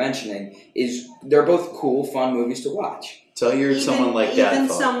guys are mentioning, they're both cool, fun movies to watch. Tell someone like Dad. Even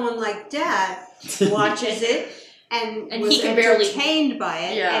someone like Dad watches it and was he can entertained by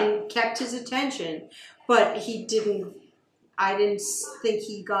it and kept his attention. But I didn't think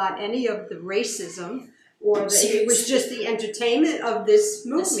he got any of the racism, or that it was just the entertainment of this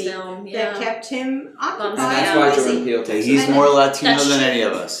movie that kept him occupied. And that's why Jordan Peele takes He's more Latino than any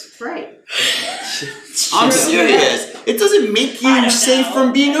of us. Right. I'm serious. It doesn't make you safe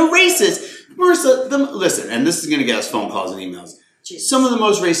from being a racist. Marissa, listen, and this is going to get us phone calls and emails. Some of the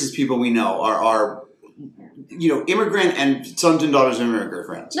most racist people we know are immigrant and sons and daughters of immigrant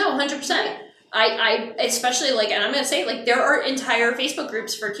friends. No, 100%. I especially and I'm going to say there are entire Facebook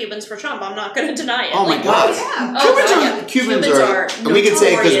groups for Cubans for Trump. I'm not going to deny it. Oh my God. Yeah. Cubans are and we can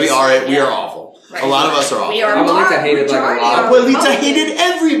say because we are awful. Right. A lot of us are awful. Abuelita hated a lot. Abuelita hated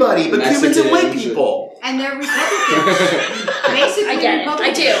everybody, but Cubans and white people. And they're Republicans. Basically, I get it.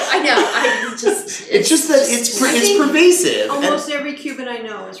 I do. I know. It's just that it's pervasive. Almost every Cuban I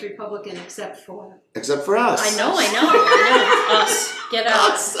know is Republican except for us. I know. Us. Get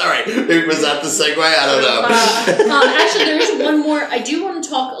out. Us. All right. Was that the segue? I don't know. Actually, there is one more. I do want to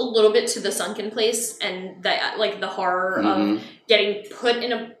talk a little bit to the sunken place and that, the horror of getting put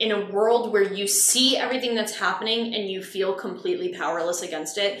in a world where you see everything that's happening and you feel completely powerless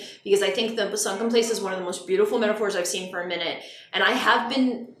against it. Because I think the sunken place is one of the most beautiful metaphors I've seen for a minute. And I have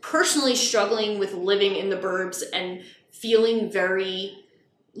been personally struggling with living in the burbs and feeling very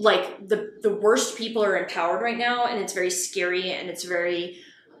the worst people are empowered right now, and it's very scary and it's very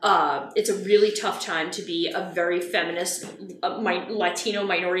It's a really tough time to be a very feminist Latino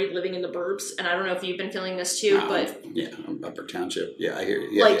minority living in the burbs, and I don't know if you've been feeling this too, but Upper Township, I hear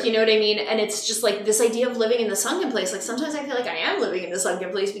you. You know what I mean? And it's just like this idea of living in the sunken place. Like sometimes I feel like I am living in the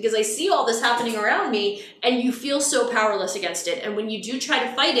sunken place because I see all this happening around me, and you feel so powerless against it. And when you do try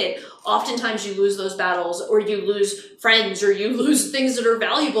to fight it, oftentimes you lose those battles, or you lose friends, or you lose things that are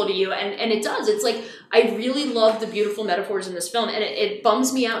valuable to you. And it does. It's like, I really love the beautiful metaphors in this film, and it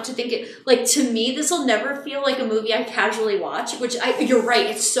bums me out to think it, like, to me, this will never feel like a movie I casually watch, which you're right,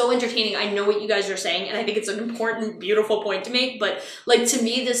 it's so entertaining. I know what you guys are saying, and I think it's an important, beautiful point to make, but, like, to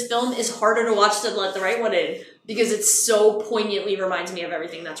me, this film is harder to watch than Let the Right One In, because it so poignantly reminds me of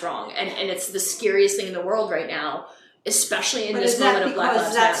everything that's wrong, and it's the scariest thing in the world right now, especially in this moment of Black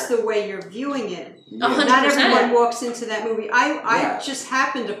Lives Matter. That's the way you're viewing it. 100%. Not everyone walks into that movie. I just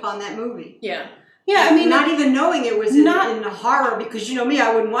happened upon that movie. Yeah. Yeah, I mean, not even knowing it was in horror, because you know me,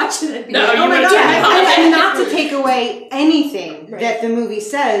 I wouldn't watch it. No, oh my God! And not to take away anything that the movie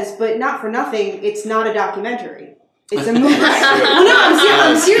says, but not for nothing, it's not a documentary. It's a movie. Well, no,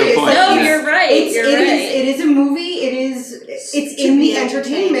 I'm serious. Like, no, you're right. It is a movie. It's in the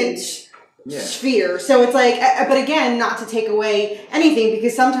entertainment sphere. So it's like, but again, not to take away anything,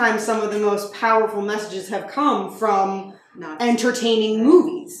 because sometimes some of the most powerful messages have come from entertaining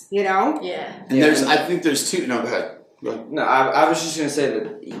movies, you know? Yeah. And I think there's two. No, go ahead. No, I was just going to say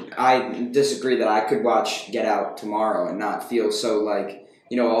that I disagree that I could watch Get Out tomorrow and not feel so, like,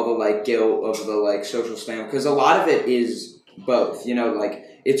 you know, all the, like, guilt of the, like, social stand. Because a lot of it is both, you know, like,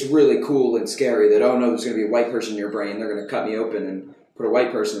 it's really cool and scary that, oh no, there's going to be a white person in your brain, they're going to cut me open and put a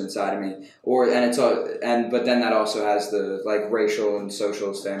white person inside of me, but then that also has the, like, racial and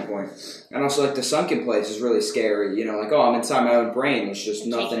social standpoint, and also, like, the sunken place is really scary, you know, like, oh, I'm inside my own brain, there's just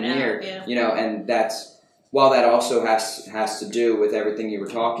nothing here, you know, and while that also has to do with everything you were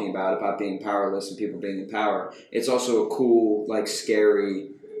talking about being powerless and people being in power, it's also a cool, like, scary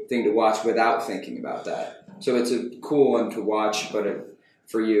thing to watch without thinking about that. So it's a cool one to watch, but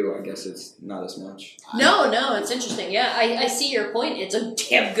for you, I guess it's not as much. No, it's interesting. Yeah, I see your point. It's a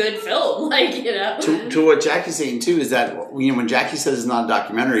damn good film. Like, you know. To what Jackie's saying, too, is that, you know, when Jackie says it's not a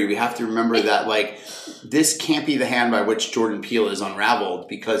documentary, we have to remember that, like, this can't be the hand by which Jordan Peele is unraveled,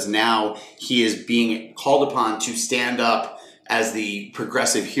 because now he is being called upon to stand up as the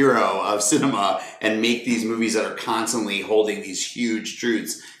progressive hero of cinema and make these movies that are constantly holding these huge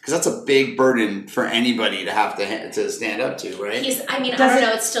truths. Because that's a big burden for anybody to have to stand up to, right? I don't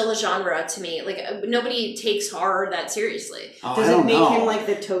know. It's still a genre to me. Like, nobody takes horror that seriously. Does it make him, like,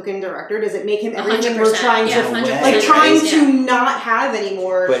 the token director? Does it make him everything we're trying to, 100%. like, trying to not have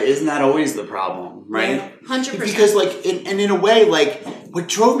anymore? But isn't that always the problem, right? 100%. Because, like, in a way, like, what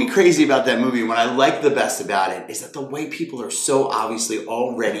drove me crazy about that movie, and what I like the best about it, is that the way people are so obviously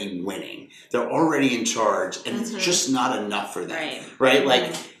already winning. They're already in charge, and it's just not enough for them, right?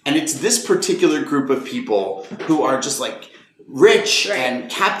 Like, and it's this particular group of people who are just, like, rich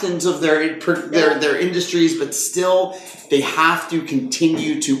and captains of their industries, but still they have to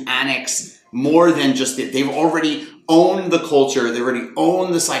continue to annex more than just it. They've already owned the culture. They already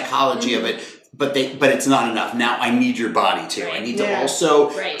own the psychology of it. But it's not enough. Now I need your body too. I need to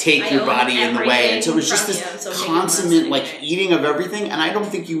also take your body in the way. And so it's just this consummate, like, eating of everything. And I don't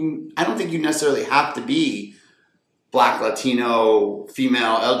think you necessarily have to be Black, Latino,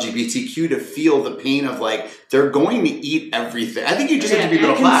 female, LGBTQ to feel the pain of, like, they're going to eat everything. I think you just have to be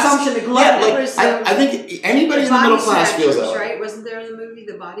middle class. Consumption, the glut. I think anybody in the middle class feels that way. Right? Wasn't there in the movie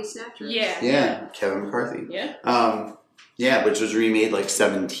The Body Snatchers? Yeah, Kevin McCarthy. Yeah. Yeah, which was remade like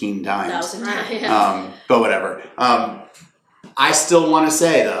 17 times. But whatever. I still want to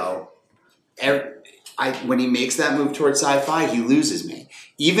say, though, when he makes that move towards sci-fi, he loses me.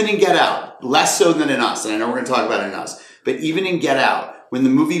 Even in Get Out, less so than in Us, and I know we're going to talk about it in Us, but even in Get Out, when the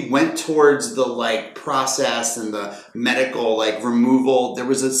movie went towards the, like, process and the medical, like, removal, there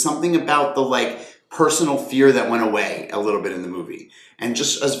was something about the, like, personal fear that went away a little bit in the movie. And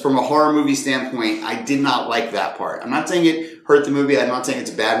just as from a horror movie standpoint, I did not like that part. I'm not saying it hurt the movie. I'm not saying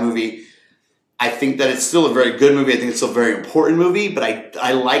it's a bad movie. I think that it's still a very good movie. I think it's still a very important movie, but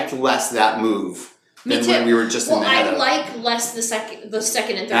I liked less that move than when we were just in the head of it. I like less the second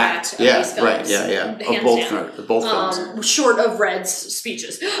and third act of these films. Right, yeah. Of both films. Short of Red's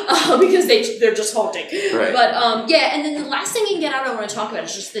speeches, because they're just haunting. Right. But, and then the last thing in Get Out I want to talk about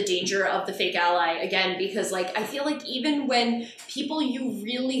is just the danger of the fake ally, again, because, like, I feel like even when people you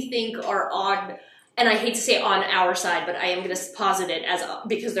really think are on and I hate to say on our side, but I am going to posit it as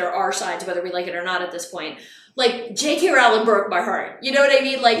because there are sides, whether we like it or not at this point. Like, J.K. Rowling broke my heart. You know what I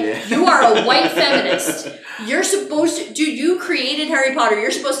mean? Like, you are a white feminist. You're supposed to... Dude, you created Harry Potter. You're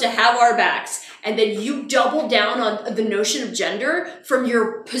supposed to have our backs. And then you double down on the notion of gender from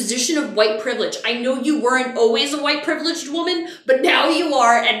your position of white privilege. I know you weren't always a white privileged woman, but now you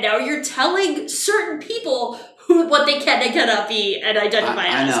are, and now you're telling certain people what they can and cannot be and identify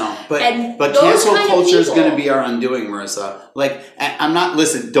as. I know, but cancel culture is going to be our undoing, Marissa. Like, I'm not.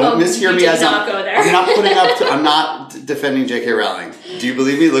 Listen, don't mishear me as not go there. I'm not putting up. I'm not defending J.K. Rowling. Do you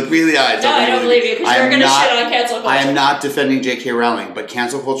believe me? Look me in the eye. No, I don't believe you because you're going to shit on cancel culture. I am not defending J.K. Rowling, but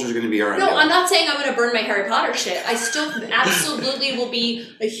cancel culture is going to be our undoing. No, I'm not saying I'm going to burn my Harry Potter shit. I still absolutely will be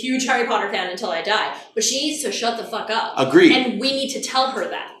a huge Harry Potter fan until I die. But she needs to shut the fuck up. Agreed. And we need to tell her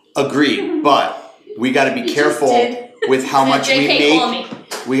that. Agreed. But we got to be careful with how much we make.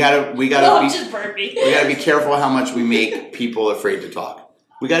 We gotta be careful how much we make people afraid to talk.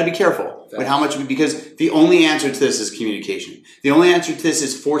 We gotta be careful with how much because the only answer to this is communication. The only answer to this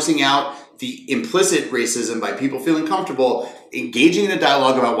is forcing out the implicit racism by people feeling comfortable engaging in a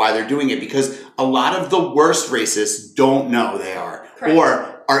dialogue about why they're doing it, because a lot of the worst racists don't know they are. Correct.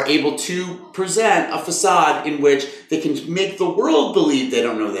 Or are able to present a facade in which they can make the world believe they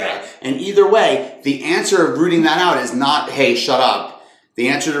don't know they are. And either way, the answer of rooting that out is not, hey, shut up. The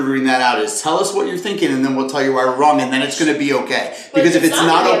answer to rooting that out is tell us what you're thinking and then we'll tell you why we're wrong and then it's going to be okay. Because if it's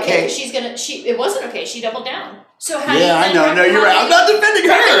not okay... it wasn't okay. She doubled down. So how I know. No, you're right. I'm not defending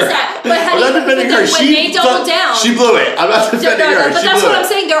her. I'm not defending her. When they double down, she blew it. I'm not defending her. But that's what I'm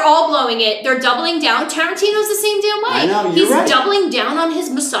saying. They're all blowing it. They're doubling down. Tarantino's the same damn way. I know. He's doubling down on his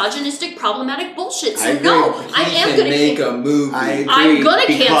misogynistic, problematic bullshit. So I am going to make a movie. I agree. I'm going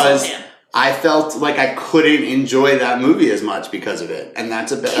to cancel him. I felt like I couldn't enjoy that movie as much because of it, and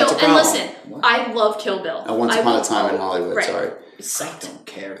that's a problem. And listen, I love Kill Bill. Once Upon a Time in Hollywood. Right. Sorry. I don't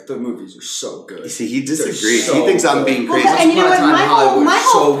care. The movies are so good. You see, he disagrees. He thinks I'm being crazy. And you know what? My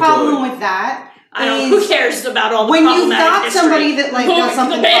whole problem with that who cares about all the when you've got somebody that like does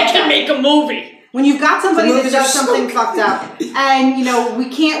something the man can make a movie. When you've got somebody that does something fucked up, and we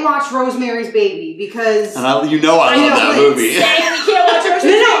can't watch Rosemary's Baby because I love that movie. We can't watch Rosemary's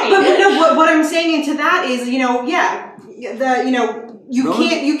Baby. But what I'm saying into that is, you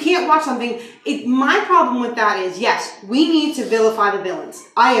can't watch something. My problem with that is, yes, we need to vilify the villains.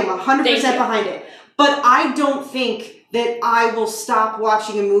 I am 100% behind it, but I don't think that I will stop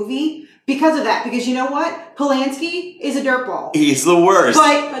watching a movie because of that. Because you know what? Polanski is a dirtball. He's the worst.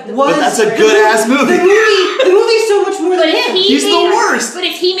 But that's a good ass movie. The movie's so much more than him. He's the worst. But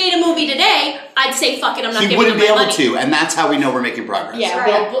if he made a movie today, I'd say fuck it. I'm not giving him He wouldn't be able money. to, and that's how we know we're making progress. Yeah,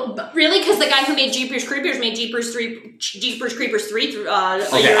 well, really, because the guy who made Jeepers Creepers made Jeepers Creepers 3.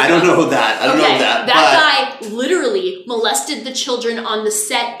 Okay, I don't know that. That guy literally molested the children on the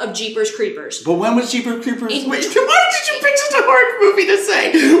set of Jeepers Creepers. But when was Jeepers Creepers? Why did you pick such a hard movie to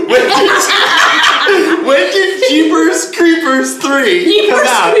say? When did Jeepers Creepers 3 come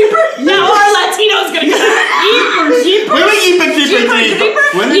out? Now our Latino's gonna come out. Jeepers.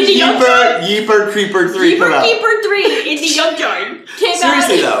 When did Jeepers Creeper 3 come out? Jeepers 3 in the Young John.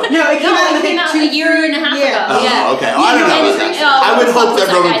 Seriously though. No, it came out a year and a half ago. Oh, okay. I don't know about that. I would hope that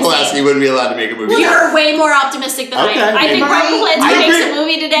Roman Polanski wouldn't be allowed to make a movie. You're way more optimistic than I am. I think Roman Polanski makes a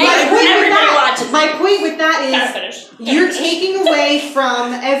movie today. Everybody watches it. My point with that is you're taking away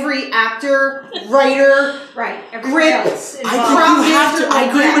from every actor, writer, grip. I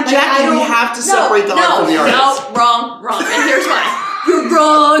agree with Jackie. We have to separate the art from the artist. No, wrong. And here's why. You're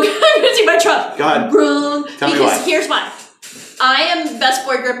wrong. I'm using my Trump. Go ahead. Wrong. Tell me why. Here's why. I am best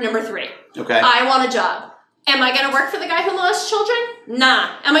boy grip number 3. Okay. I want a job. Am I going to work for the guy who molests children?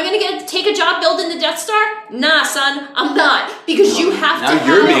 Nah. Am I going to take a job building the Death Star? Nah, son. I'm not. Because you have to. Now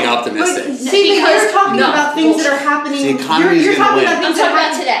you're being optimistic. You're talking about things that are happening. The economy is going to win. I'm talking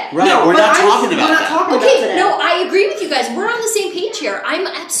about today. Right. We're not talking about that. Okay, no, I agree with you guys. We're on the same page here. I'm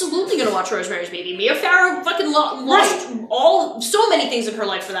absolutely going to watch Rosemary's Baby. Mia Farrow fucking lost so many things in her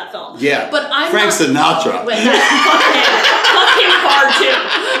life for that film. Yeah. But I'm Frank Sinatra. Fuck him hard too.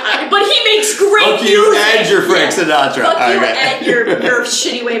 But he makes great music. Fuck you and your Frank Sinatra. Fuck you and your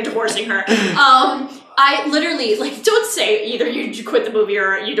shitty way of divorcing her. I literally, don't say either you quit the movie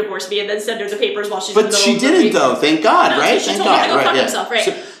or you divorce me and then send her the papers while she's in the middle of the movie. But she didn't though, thank God, right? She told him to go fuck himself,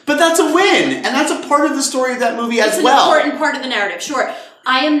 right? But that's a win, and that's a part of the story of that movie as well. It's an important part of the narrative, sure.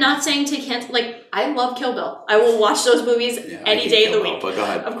 I am not saying to cancel, I love Kill Bill. I will watch those movies any day of the week. But go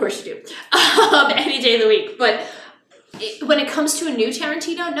ahead. Of course you do. Any day of the week. But when it comes to a new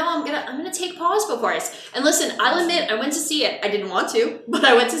Tarantino, no, I'm gonna take pause before it. And listen, I'll admit, I went to see it. I didn't want to, but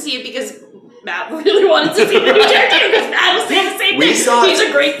I went to see it because Matt really wanted to see the new Tarantino because Matt was saying the same thing. He's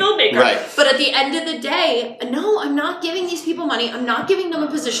a great filmmaker. Right. But at the end of the day, no, I'm not giving these people money. I'm not giving them a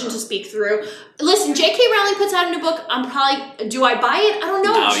position to speak through. Listen, J.K. Rowling puts out a new book. I'm probably, do I buy it? I don't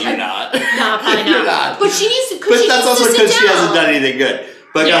know. No, you're not. No, probably not. You're not. But she needs to, but that's also because she hasn't done anything good.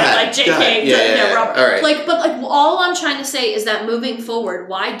 But go ahead. Like J.K. Yeah. Robert. All right. Like, but like, all I'm trying to say is that moving forward,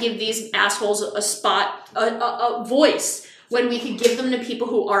 why give these assholes a spot, a voice, when we could give them to people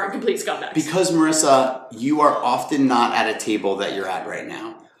who aren't complete scumbags? Because, Marissa, you are often not at a table that you're at right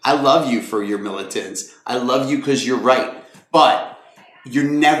now. I love you for your militants. I love you because you're right. But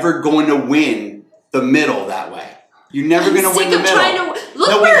you're never going to win the middle that way. You're never going to win the middle.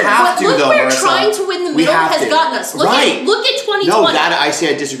 Look where trying to win the middle has gotten us. Look at 2020. No, I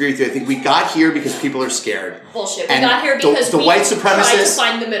disagree with you. I think we got here because people are scared. Bullshit. We got here because the white supremacists tried to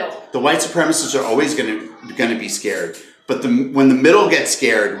find the middle. The white supremacists are always going to be scared. But when the middle gets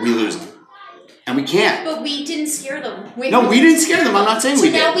scared, we lose them. And we can't. But we didn't scare them. We didn't scare them. I'm not saying we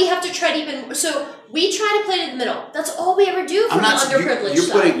did. So now we have to try to even... So we try to play to the middle. That's all we ever do for the underprivileged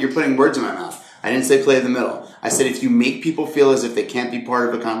side. You're putting words in my mouth. I didn't say play the middle. I said if you make people feel as if they can't be part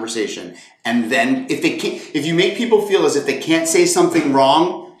of a conversation, and then if you make people feel as if they can't say something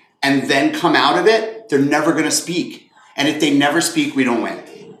wrong and then come out of it, they're never going to speak. And if they never speak, we don't win.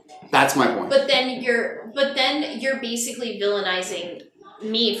 That's my point. But then you're basically villainizing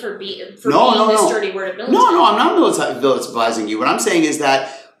me for being this dirty word of villainy. No, I'm not villainizing you. What I'm saying is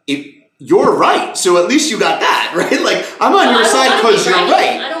that you're right, so at least you got that, right? Like, I'm on your side because you're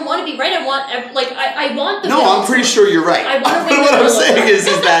right. I don't want to be right. I want the... No, I'm pretty sure you're right. I want to win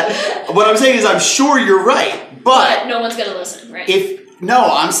what I'm saying is I'm sure you're right, but no one's going to listen, right?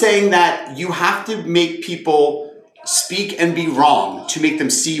 I'm saying that you have to make people speak and be wrong to make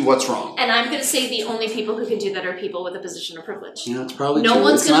them see what's wrong. And I'm going to say the only people who can do that are people with a position of privilege. Yeah, it's probably no true.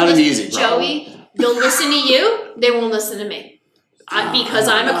 One's it's gonna not listen. An easy problem. Joey, they'll listen to you. They won't listen to me. Because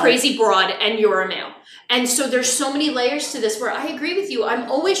I'm a crazy broad and you're a male. And so there's so many layers to this where I agree with you.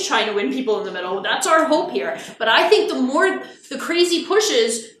 I'm always trying to win people in the middle. That's our hope here. But I think the more the crazy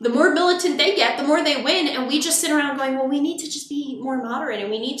pushes, the more militant they get, the more they win. And we just sit around going, well, we need to just be more moderate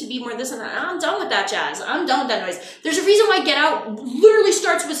and we need to be more this and that. I'm done with that jazz. I'm done with that noise. There's a reason why Get Out literally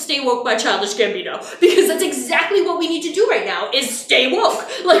starts with Stay Woke by Childish Gambino. Because that's exactly what we need to do right now is stay woke.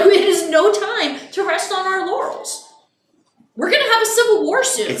 Like, it is no time to rest on our laurels. We're going to have a civil war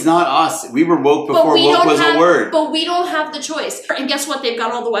soon. It's not us. We were woke before woke was a word. But we don't have the choice. And guess what? They've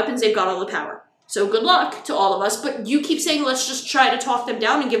got all the weapons. They've got all the power. So good luck to all of us. But you keep saying, let's just try to talk them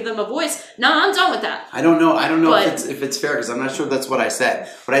down and give them a voice. Nah, I'm done with that. I don't know if it's fair because I'm not sure if that's what I said.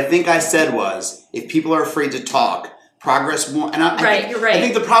 What I think I said was, if people are afraid to talk, progress won't. And you're right. I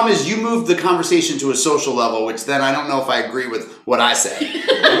think the problem is you moved the conversation to a social level, which then I don't know if I agree with what I said. You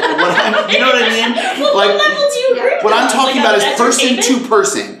know what I mean? Well, what level do you agree with? What I'm talking about is person to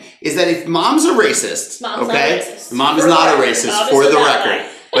person. Is that if mom's a racist, Mom's not a racist. Mom is not a racist, for the record.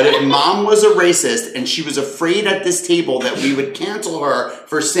 But if mom was a racist and she was afraid at this table that we would cancel her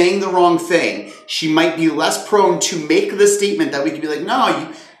for saying the wrong thing, she might be less prone to make the statement that we could be like,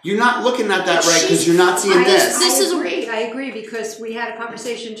 no, you're not looking at that right because you're not seeing this. I agree because we had a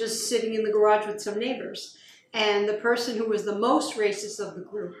conversation just sitting in the garage with some neighbors, and the person who was the most racist of the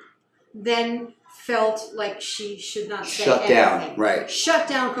group then felt like she should not say anything. Shut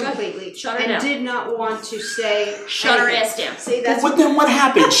down completely. Shut her down. Did not want to say Shut anything. her ass down. See, that's then what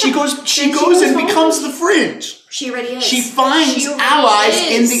happens? She goes and becomes the fringe. She already is. She finds allies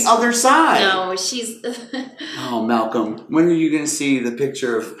in the other side. No, she's... Oh, Malcolm, when are you going to see the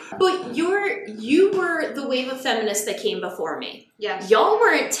picture of... But you were the wave of feminists that came before me. Yes. Y'all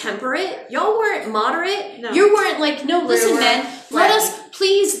weren't temperate. Y'all weren't moderate. No. You weren't like, no, listen, men, let us,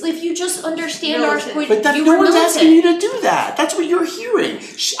 please, if you just understand our point, but no one's asking you to do that. That's what you're hearing.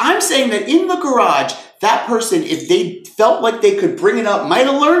 I'm saying that in the garage, that person, if they felt like they could bring it up, might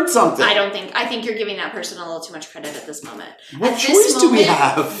have learned something. I think you're giving that person a little too much credit at this moment. What choice do we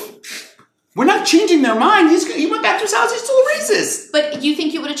have? We're not changing their mind. He went back to his house. He's still a racist. But you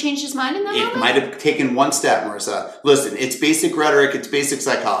think he would have changed his mind in that moment? It might have taken one step, Marissa. Listen, it's basic rhetoric. It's basic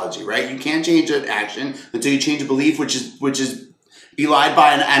psychology, right? You can't change an action until you change a belief, which is belied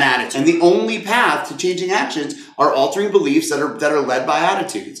by an attitude. And the only path to changing actions are altering beliefs that are led by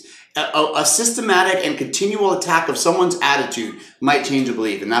attitudes. A systematic and continual attack of someone's attitude might change a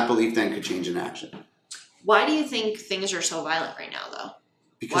belief, and that belief then could change an action. Why do you think things are so violent right now, though?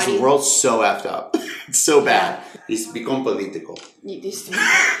 Because the world's so effed up. It's so bad. It's become political.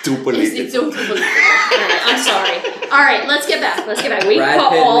 Too political. Right, I'm sorry. All right, let's get back. We Brad put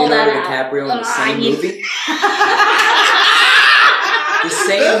Pitt, all Leonardo that DiCaprio in the same movie?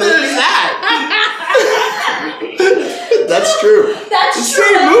 same movie. That's true. That's the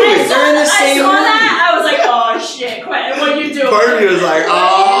true. Same movie. They're in the same I saw movie. that. I was like, oh shit, Quentin, what are you doing? Part of me was like,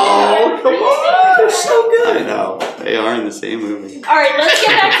 oh, come on, they're so good. I know they are in the same movie. All right, let's get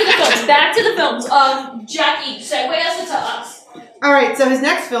back to the films. Back to the films. Jackie, segue us into Us. All right, so his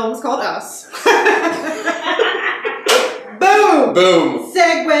next film is called Us. Boom! Boom!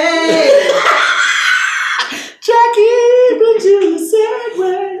 Segway! Jackie, but you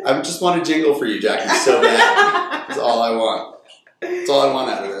Segway. I just want a jingle for you, Jackie, so bad. That's all I want. That's all I want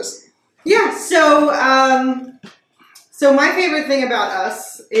out of this. Yeah, so my favorite thing about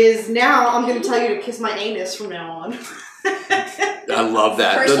Us is now I'm going to tell you to kiss my anus from now on. I love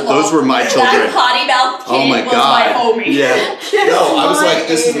that. First of Those all, were my children. That potty mouth kid Oh my was God. my homie. Yeah. No, I was like,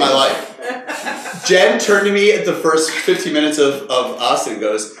 this is my life. Jen turned to me at the first 15 minutes of Us and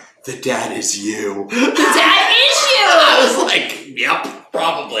goes, the dad is you. The dad is you! I was like, yep,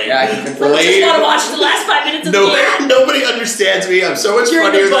 probably. Yeah, I can confirm. I just want to watch the last 5 minutes of the game. Nobody understands me. I'm so much You're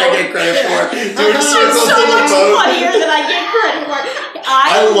funnier the than I boat. get credit for. Doing I'm circles so in the much boat. funnier than I get credit for.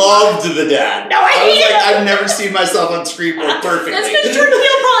 I loved the dad. No, I was hated like, him. I've never seen myself on screen more perfectly. That's because Jordan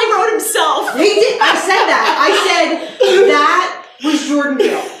Peele probably wrote himself. He did. I said that. I said that was Jordan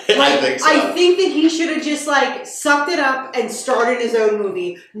Peele. I think so. I think that he should have just like sucked it up and started his own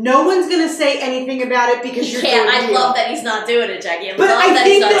movie. No one's gonna say anything about it because He you're can't. Jordan I Peele. love that he's not doing it, Jackie. But I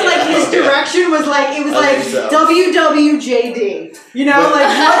think that like his it. direction was like it was I like think so. WWJD. You know, like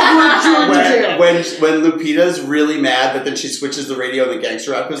what would Jordan do? When Lupita's really mad, but then she switches the radio and the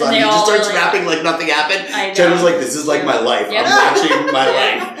gangster rap goes on, And he they just all starts are like- rapping like nothing happened. I know. Jen was like, this is like my life. Yep. I'm watching my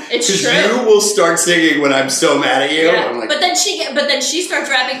Yeah. life. It's Because true. you will start singing when I'm so mad at you. Yeah. I'm like, but then she starts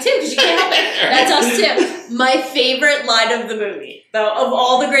rapping too because you can't help it. That's us too. My favorite line of the movie, though, of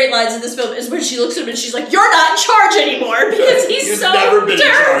all the great lines in this film, is when she looks at him and she's like, "You're not in charge anymore," because he's so never been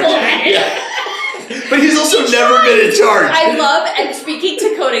terrible in charge. at it. Yeah. But he's also never been in charge. I love, and speaking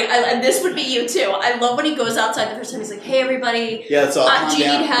to coding, and this would be you too. I love when he goes outside the first time. He's like, "Hey, everybody, Yeah, it's all calm do you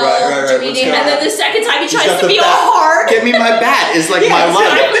down. need help? Right, Do we what's need?" going And then on? the second time he He's tries got to the be all bat. hard. Give me my bat. Is like my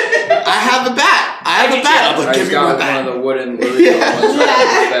life. I have a bat. I have a bat. I'm like, I give just me my got one bat. of the wooden Louis ones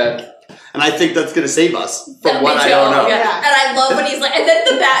right in bed. And I think that's gonna save us from Me what I too. don't know. Yeah. And I love when he's like, and then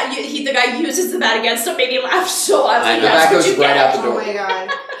the bat, the guy uses the bat against him, made me laugh so. I was I like, know. yes, That would goes you right get out it? the Oh door. my god.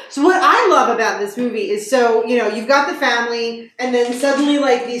 So what I love about this movie is you've got the family and then suddenly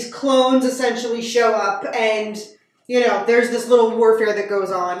like these clones essentially show up and there's this little warfare that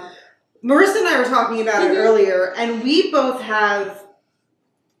goes on. Marissa and I were talking about it earlier and we both have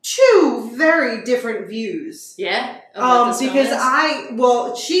two very different views. Yeah. Because I'm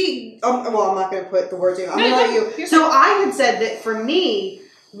not going to put the words in. I'm going to let you. So I had said that for me,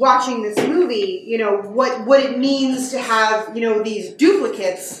 watching this movie, what it means to have, these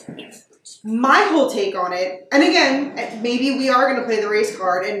duplicates, my whole take on it, and again, maybe we are going to play the race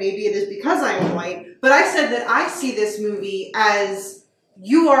card, and maybe it is because I am white, but I said that I see this movie as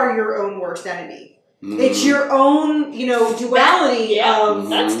you are your own worst enemy. It's your own, duality of,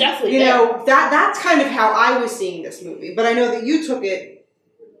 that's definitely that's kind of how I was seeing this movie. But I know that you took it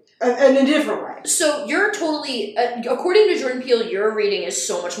in a different way. So you're totally, according to Jordan Peele, your reading is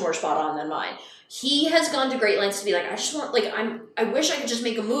so much more spot on than mine. He has gone to great lengths to be like, I wish I could just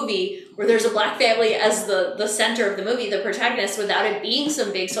make a movie where there's a black family as the center of the movie, the protagonist, without it being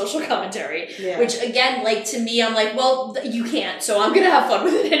some big social commentary. Yeah. Which again, to me, I'm like, well, you can't, so I'm gonna have fun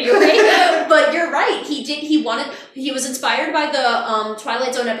with it anyway. But you're right. He was inspired by the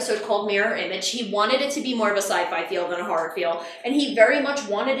Twilight Zone episode called Mirror Image. He wanted it to be more of a sci-fi feel than a horror feel, and he very much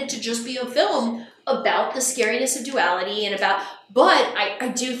wanted it to just be a film about the scariness of duality and about. But I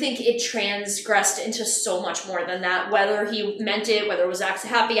do think it transgressed into so much more than that, whether he meant it, whether it was a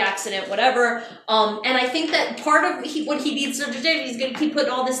happy accident, whatever. And I think that part of what he needs to understand, he's going to keep putting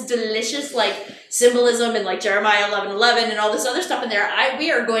all this delicious symbolism and Jeremiah 11:11 and all this other stuff in there.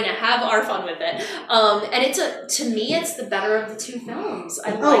 We are going to have our fun with it. And to me, it's the better of the two films. I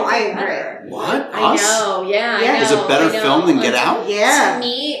agree. Better. What? I know. Yeah. I know. Is it better film than Get Out? Yeah. To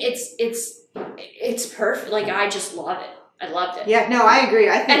me, it's perfect. I just love it. I loved it. Yeah, no, I agree.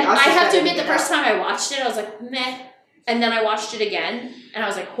 I have to admit, the first time I watched it, I was like, meh. And then I watched it again, and I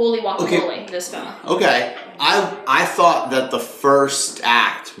was like, holy guacamole, this film. Okay. I thought that the first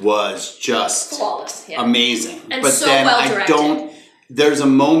act was just flawless, amazing. And but so then well directed. there's a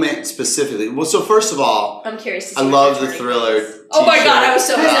moment specifically. Well, so first of all, I'm curious to see I love the Thriller t-shirt. Oh my god, I was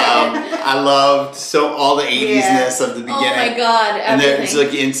so excited. I loved all the 80s-ness of the beginning. Oh my god, everything. And it's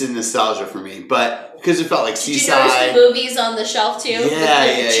like instant nostalgia for me. But because it felt like Seaside. Did you notice the movies on the shelf too?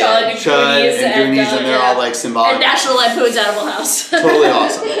 Yeah. Chud and Goonies, and they're all like symbolic. And National Lampoon's Animal House. Totally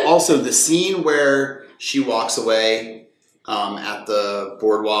awesome. Also, the scene where she walks away at the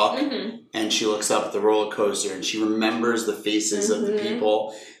boardwalk and she looks up at the roller coaster and she remembers the faces of the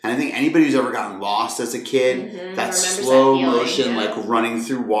people. And I think anybody who's ever gotten lost as a kid, that slow motion, like running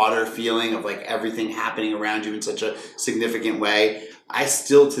through water feeling of like everything happening around you in such a significant way. I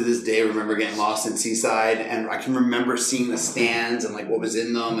still to this day remember getting lost in Seaside, and I can remember seeing the stands and like what was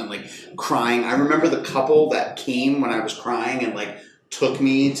in them and like crying. I remember the couple that came when I was crying and like took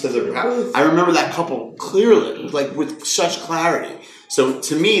me to the... I remember that couple clearly, like with such clarity. So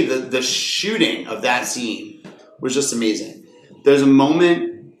to me, the shooting of that scene was just amazing. There's a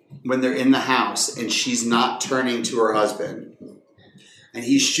moment when they're in the house and she's not turning to her husband. And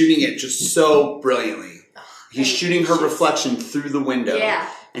he's shooting it just so brilliantly. He's shooting her reflection through the window. Yeah.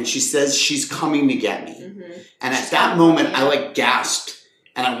 And she says she's coming to get me. And at that moment, I like gasped.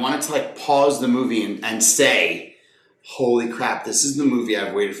 And I wanted to like pause the movie and say... Holy crap, this is the movie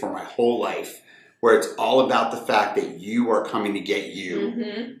I've waited for my whole life, where it's all about the fact that you are coming to get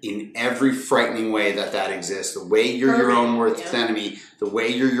you in every frightening way that exists. The way you're your own worst enemy, the way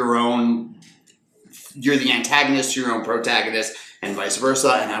you're the antagonist to your own protagonist, and vice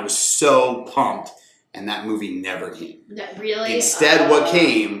versa. And I was so pumped, and that movie never came. Really? Instead, what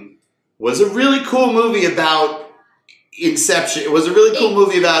came was a really cool movie about Inception. It was a really cool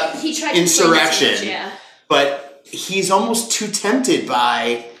movie about insurrection. But he's almost too tempted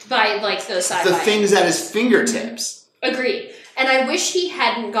by like those sci-fi. The things at his fingertips. Agreed. And I wish he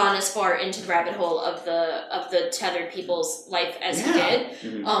hadn't gone as far into the rabbit hole of the tethered people's life as he did.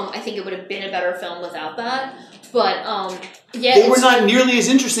 I think it would have been a better film without that. But they were not nearly as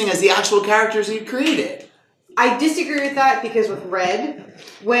interesting as the actual characters he created. I disagree with that because with Red,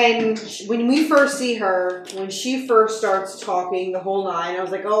 when we first see her, when she first starts talking the whole nine, I was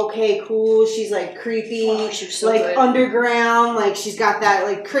like, oh, okay, cool. She's like creepy, she's so like good. Underground, like she's got that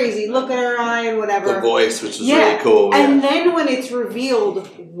like crazy look in her eye and whatever. The voice, which is really cool. And then when it's revealed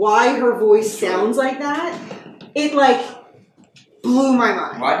why her voice sounds like that, it like blew my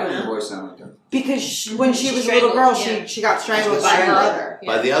mind. Why did her voice sound like that? Because when she was a little girl, she got strangled by her other.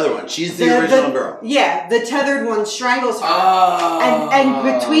 By the other one. She's the original girl. Yeah, the tethered one strangles her. And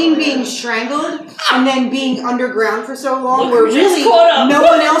between being strangled and then being underground for so long, where really no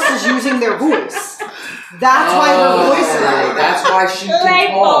one else is using their voice. That's why her voice is like that. That's why she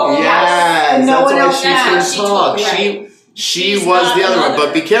can talk. Yes, and no one else can talk. She was the other one,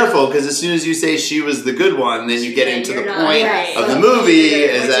 but be careful because as soon as you say she was the good one, then you get into the point of the movie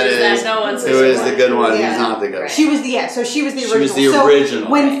is who is the good one, who's not the good one. She was so she was the original. She was the original.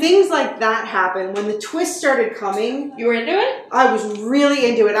 When things like that happened, when the twist started coming, you were into it? I was really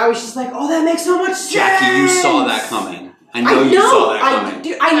into it. I was just like, oh, that makes so much sense. Jackie, you saw that coming. I know you saw that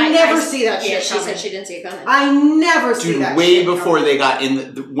coming. I never see that shit she coming. said she didn't see it coming. I never see that way shit before coming. they got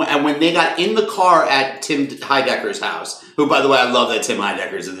in when they got in the car at Tim Heidecker's house, who, by the way, I love that Tim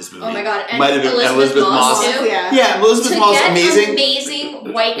Heidecker's in this movie. Oh my god. And might have been Elizabeth Moss. Too. Yeah, Elizabeth Moss, amazing.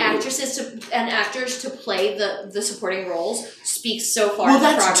 Amazing white actresses and actors to play the supporting roles speaks so far. Well,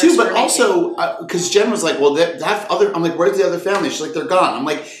 that's too, but also because Jen was like, "Well, that other." I'm like, "Where's the other family?" She's like, "They're gone." I'm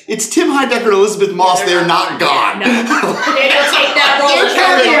like, "It's Tim Heidecker and Elizabeth Moss. They're not gone. Yeah, no. They don't take that role. They're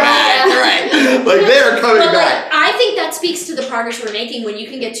coming back, right? Like they're coming back." I think that speaks to the progress we're making when you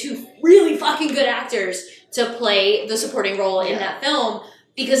can get two really fucking good actors to play the supporting role in that film.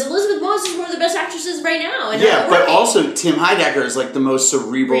 Because Elizabeth Moss is one of the best actresses right now. And but also Tim Heidecker is like the most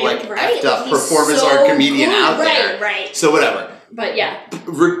cerebral, effed up performance art comedian out there. Right. So whatever. But yeah.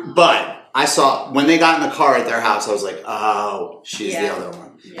 But I saw when they got in the car at their house, I was like, oh, she's the other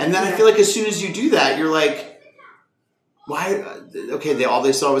one. Yeah. And then I feel like as soon as you do that, you're like, why? Okay, all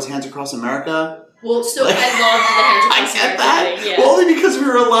they saw was Hands Across America. Well, so I loved the Hands Across America. I get that. Yeah. Well, only because we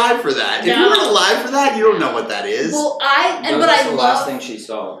were alive for that. If you weren't alive for that, you don't know what that is. Well, that's the last thing she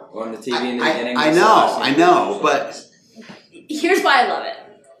saw on the TV in the beginning. I know, but here's why I love it.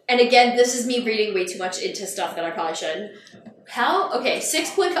 And again, this is me reading way too much into stuff that I probably shouldn't.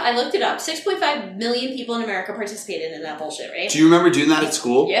 6.5, I looked it up. 6.5 million people in America participated in that bullshit, right? Do you remember doing that at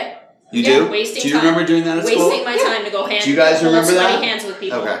school? Yeah. You do? Wasting do you remember doing that at school? Wasting my time to go do you guys remember that? hands with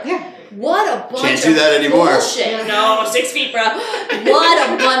people. Okay. Yeah. What a bunch Can't of do that anymore. bullshit. No, 6 feet, bro. What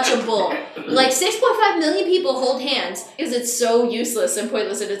a bunch of bull. Like, 6.5 million people hold hands because it's so useless and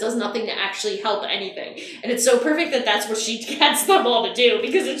pointless and it does nothing to actually help anything. And it's so perfect that that's what she gets them all to do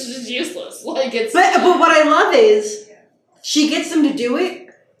because it's just useless. Like, it's... But what I love is she gets them to do it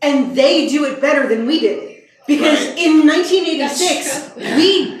and they do it better than we did. Because in 1986,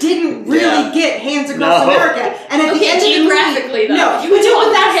 we didn't really get Hands Across America. And at the end of the geographically, though. No, You would do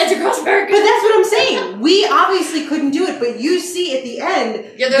without Hands Across America. But that's what I'm saying. We obviously couldn't do it, but you see at the end,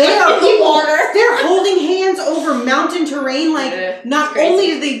 they're they're holding hands over mountain terrain. Like, not only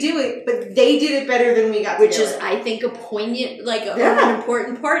did they do it, but they did it better than we got to Which do is, it. I think, a poignant, like, an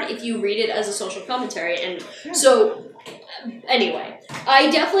important part if you read it as a social commentary. And so, anyway,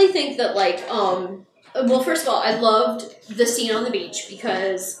 I definitely think that, like, well, first of all, I loved the scene on the beach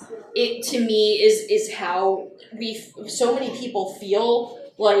because it, to me, is how so many people feel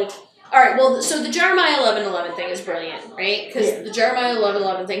like, all right, well, so the Jeremiah 11:11 thing is brilliant, right? Because the Jeremiah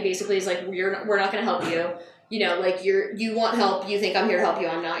 11:11 thing basically is like, we're not going to help you. You know, like, you want help, you think I'm here to help you,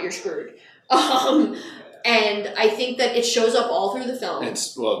 I'm not, you're screwed. And I think that it shows up all through the film.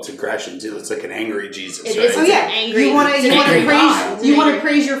 It's aggression too. It's like an angry Jesus. It right? is. Oh yeah, angry. You want to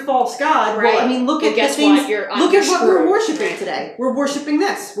praise your false god. Right. Well, I mean, look at the things. Look at what we're worshiping today. We're worshiping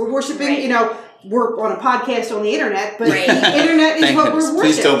this. We're worshiping. You know, we're on a podcast on the internet, but the internet is what we're worshiping.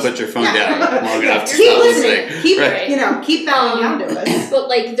 Please don't put your phone down long enough to keep stop listening. listening. Keep bowing down to us. But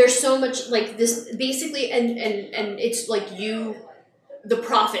like, there's so much like this. Basically, and it's like the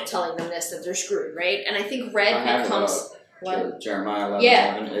prophet telling them this, that they're screwed, right? And I think Red becomes Jeremiah 11:11.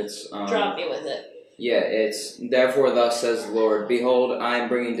 Yeah. It's drop me with it. Yeah, it's therefore thus says the Lord, behold, I am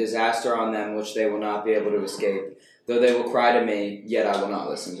bringing disaster on them which they will not be able to escape. Though they will cry to me, yet I will not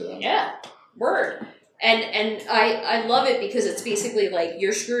listen to them. Yeah, word. And I love it because it's basically like,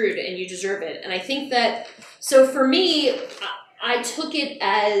 you're screwed and you deserve it. And I think that, so for me, I took it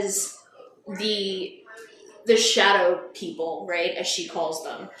as the shadow people, right, as she calls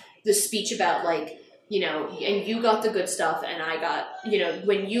them. The speech about, like, you know, and you got the good stuff and I got, you know,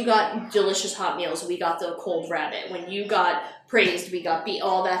 when you got delicious hot meals, we got the cold rabbit. When you got praised, we got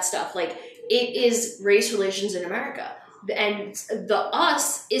all that stuff. Like, it is race relations in America. And the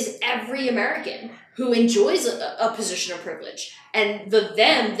us is every American who enjoys a position of privilege. And the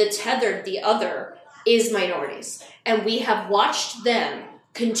them, the tethered, the other, is minorities. And we have watched them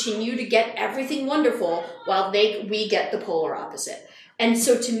continue to get everything wonderful while we get the polar opposite. And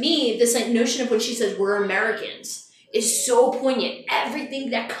so to me, this notion of when she says we're Americans is so poignant. Everything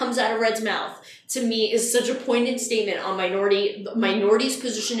that comes out of Red's mouth to me is such a poignant statement on minorities'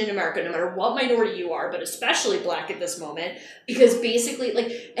 position in America, no matter what minority you are, but especially Black at this moment, because basically,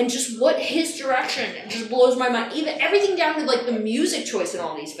 like, and just what his direction just blows my mind. Even everything down to like the music choice in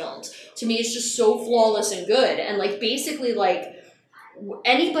all these films to me is just so flawless and good. And like basically like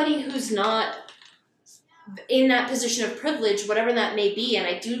anybody who's not in that position of privilege, whatever that may be, and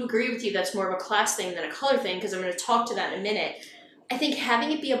I do agree with you, that's more of a class thing than a color thing, because I'm going to talk to that in a minute. I think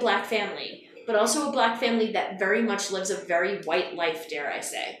having it be a Black family, but also a Black family that very much lives a very white life, dare I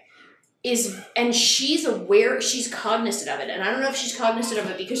say, and she's aware, she's cognizant of it, and I don't know if she's cognizant of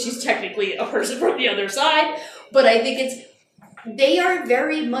it because she's technically a person from the other side, but I think they are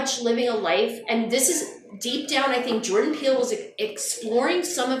very much living a life, and this is deep down, I think Jordan Peele was exploring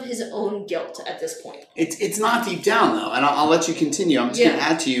some of his own guilt at this point. It's not deep down, though, and I'll let you continue. I'm just going to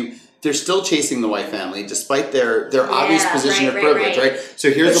add to you, they're still chasing the white family, despite their obvious position of privilege, right?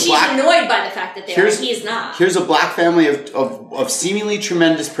 So here's she's annoyed by the fact that they are, and he is not. Here's a Black family of seemingly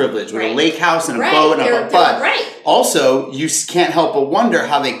tremendous privilege, with a lake house and a boat and a but also, you can't help but wonder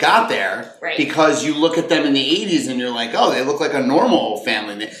how they got there, because you look at them in the 80s and you're like, oh, they look like a normal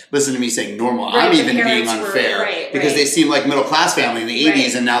family. Listen to me saying normal. I'm even being unfair, because they seem like middle-class family in the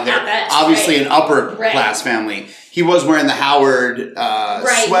 80s, and now they're obviously an upper-class family. He was wearing the Howard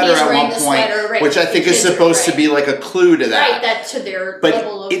sweater at one point, which I think is supposed to be like a clue to that. Right, that to their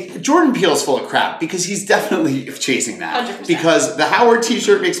level of... Jordan Peele's full of crap, because he's definitely chasing that. 100%. Because the Howard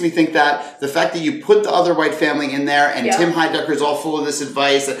t-shirt makes me think that. The fact that you put the other white family in there, and Tim Heidecker's all full of this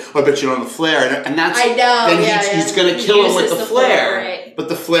advice, that, oh, I bet you don't have the flair. And that's... I know, then he's going to kill him with the flare. But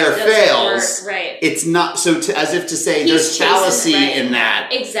the flare fails. It's not... So as if to say, there's fallacy in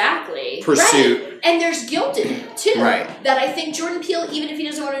that pursuit. And there's guilt in it, too. That I think Jordan Peele, even if he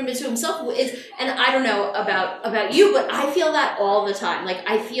doesn't want to admit to himself, is, and I don't know about you, but I feel that all the time. Like,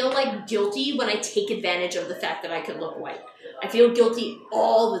 I feel like guilty when I take advantage of the fact that I could look white. I feel guilty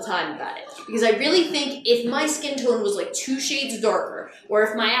all the time about it. Because I really think if my skin tone was like 2 shades darker, or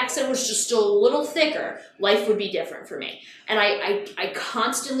if my accent was just still a little thicker, life would be different for me. And I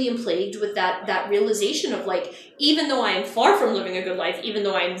constantly am plagued with that realization of like, even though I am far from living a good life, even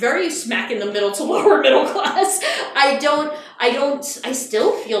though I am very smack in the middle to lower middle class, I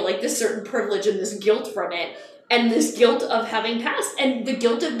still feel like this certain privilege and this guilt from it, and this guilt of having passed, and the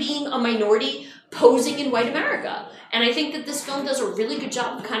guilt of being a minority posing in white America. And I think that this film does a really good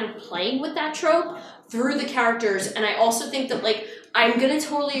job of kind of playing with that trope through the characters. And I also think that, like, I'm going to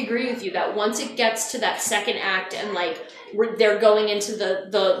totally agree with you that once it gets to that second act and, like, they're going into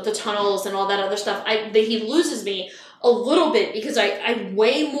the tunnels and all that other stuff, he loses me a little bit because I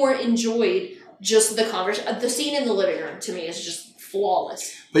way more enjoyed just the conversation. The scene in the living room, to me, is just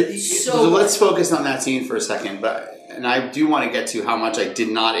flawless. But so let's focus on that scene for a second. And I do want to get to how much I did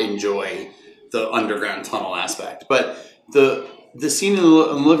not enjoy the underground tunnel aspect. But the scene in the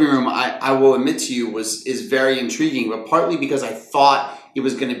living room, I will admit to you, is very intriguing, but partly because I thought it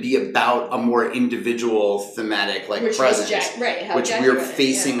was going to be about a more individual thematic, like, which presence. Which we're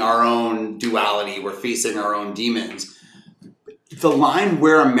facing our own duality, we're facing our own demons. The line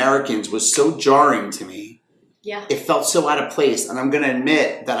 "We're Americans" was so jarring to me. Yeah. It felt so out of place, and I'm going to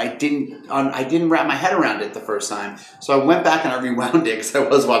admit that I didn't wrap my head around it the first time. So I went back and I rewound it because I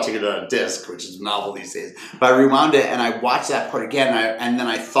was watching it on a disc, which is novel these days. But I rewound it and I watched that part again, and then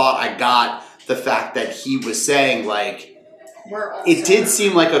I thought I got the fact that he was saying, like, it did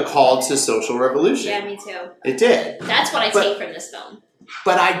seem like a call to social revolution. Yeah, me too. It did. That's what I take from this film.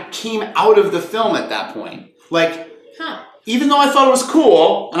 But I came out of the film at that point. Like, even though I thought it was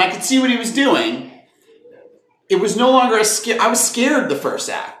cool and I could see what he was doing, it was no longer a scare. I was scared the first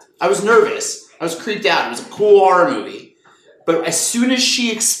act. I was nervous. I was creeped out. It was a cool horror movie. But as soon as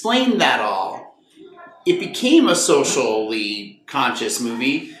she explained that all, it became a socially conscious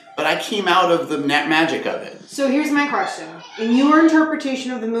movie, but I came out of the magic of it. So here's my question. In your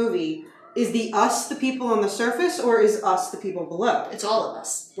interpretation of the movie, is the us the people on the surface, or is us the people below? It's all of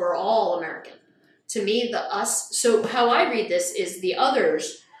us. We're all American. To me, the us... So how I read this is the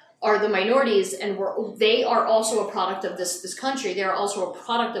others are the minorities, and they are also a product of this country. They are also a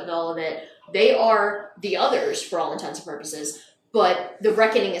product of all of it. They are the others for all intents and purposes, but the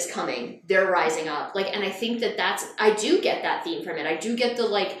reckoning is coming. They're rising up. Like, and I think I do get that theme from it. I do get the,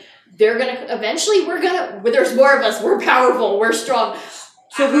 like, eventually there's more of us, we're powerful, we're strong.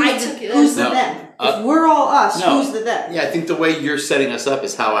 So who's the them? If we're all us, who's the them? Yeah, I think the way you're setting us up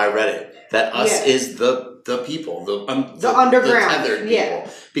is how I read it. That us is the people, the underground, the tethered people.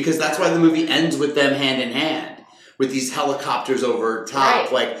 Because that's why the movie ends with them hand in hand, with these helicopters over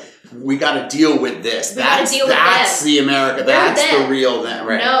top. Right. Like, we got to deal with this. That's the America. That's the real them.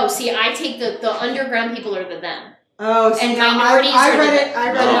 Right. No, see, I take the underground people are the them. Oh, and minorities are the them.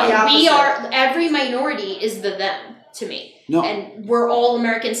 I read it. Every minority is the them to me. No. And we're all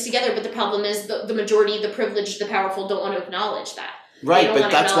Americans together, but the problem is the majority, the privileged, the powerful don't want to acknowledge that. Right, but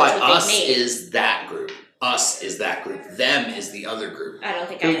that's why us is that group. Us is that group. Them is the other group. I don't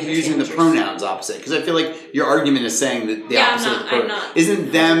think you're using the pronouns opposite, because I feel like your argument is saying that the opposite of the pronouns. I'm not.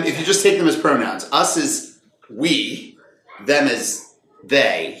 Isn't them, if you just take them as pronouns, us is we, them is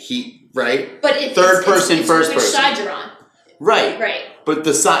they, he, right? But third person, first which person. Which side you're on. Right. Right. But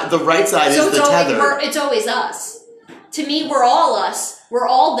the right side is the tether. It's always us. To me, we're all us. We're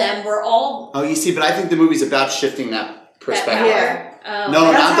all them. We're all... Oh, you see, but I think the movie's about shifting that perspective. Yeah.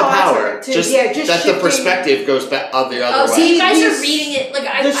 No, not the power. Just that the perspective goes back the other way. Oh, see, you guys are reading it like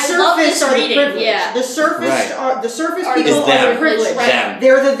I love this reading. Yeah, the surface people is them. are the privileged. Them.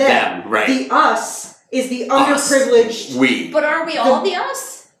 They're the them. Right. The us is the underprivileged. We. But are we all the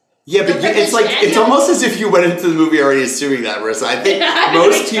us? Yeah, but it's almost as if you went into the movie already assuming that, Marissa. I think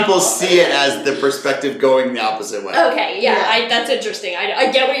most people see it as the perspective going the opposite way. Okay, yeah. That's interesting.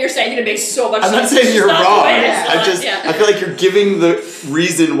 I get what you're saying, and it makes so much sense. I'm not saying you're wrong. I feel like you're giving the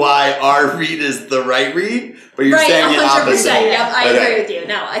reason why our read is the right read, but you're saying it opposite. Yep, I agree with you.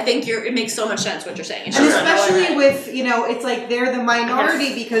 No, I think it makes so much sense what you're saying. And especially with, it's like they're the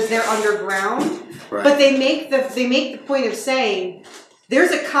minority because they're underground, but they make the point of saying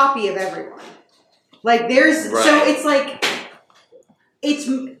there's a copy of everyone. Like so it's like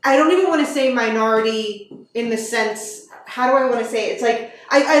I don't even want to say minority in the sense, how do I want to say it? It's like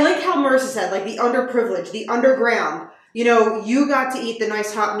I like how Marissa said, like the underprivileged, the underground. You got to eat the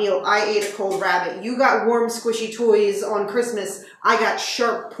nice hot meal. I ate a cold rabbit. You got warm, squishy toys on Christmas. I got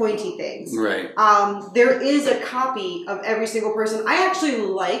sharp, pointy things. Right. There is a copy of every single person. I actually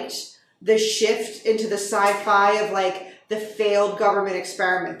liked the shift into the sci-fi of like the failed government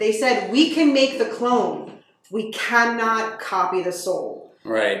experiment. They said, we can make the clone we cannot copy the soul.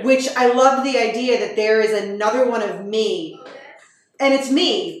 Right. Which I love the idea that there is another one of me, and it's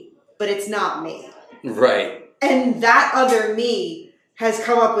me, but it's not me. Right. And that other me has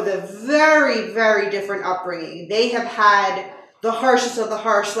come up with a very, very different upbringing. They have had the harshest of the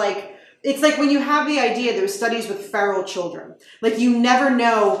harsh, like, it's like when you have the idea, there's studies with feral children. Like, you never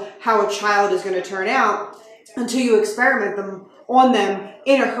know how a child is going to turn out until you experiment on them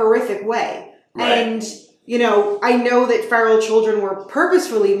in a horrific way. Right. And, you know, I know that feral children were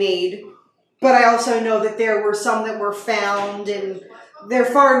purposefully made, but I also know that there were some that were found, and they're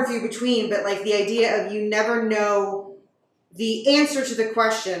far and few between, but like the idea of you never know the answer to the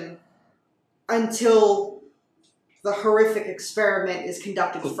question until the horrific experiment is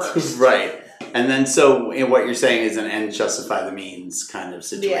conducted first. Right. And then so what you're saying is an end justify the means kind of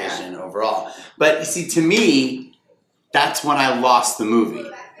situation overall. But you see, to me, that's when I lost the movie.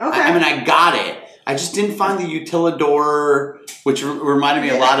 Okay. I mean, I got it. I just didn't find the utilidor, which reminded me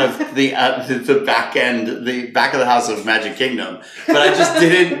a lot of the back end, the back of the house of Magic Kingdom. But I just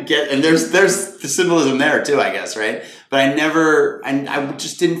didn't get, and there's the symbolism there too, I guess, right? But I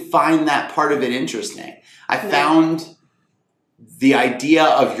just didn't find that part of it interesting. I found the idea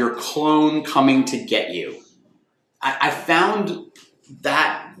of your clone coming to get you. I found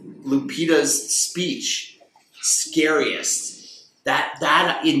that Lupita's speech scariest.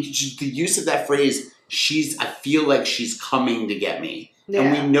 That in the use of that phrase, I feel like she's coming to get me. Yeah.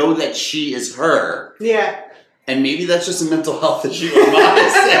 And we know that she is her. Yeah. And maybe that's just a mental health issue on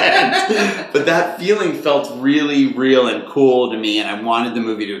my end. But that feeling felt really real and cool to me, and I wanted the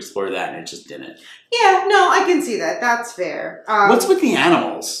movie to explore that, and it just didn't. Yeah, no, I can see that. That's fair. What's with the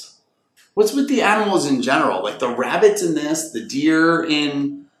animals? What's with the animals in general? Like the rabbits in this, the deer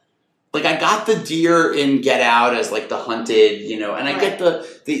in... Like, I got the deer in Get Out as, like, the hunted, you know, and I get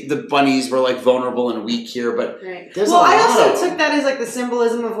the bunnies were, like, vulnerable and weak here, but there's a lot I also took that as, like, the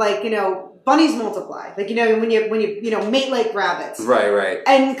symbolism of, like, you know, bunnies multiply. Like, you know, when you mate like rabbits. Right.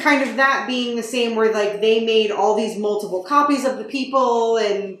 And kind of that being the same where, like, they made all these multiple copies of the people,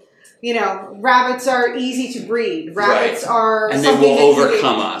 and, you know, rabbits are easy to breed. Rabbits are and they will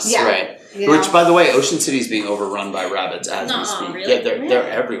overcome us, right. You know? Which, by the way, Ocean City is being overrun by rabbits as we speak. Really? Yeah, they're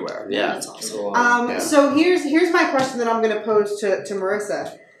everywhere. Yeah, that's awesome. So here's my question that I'm going to pose to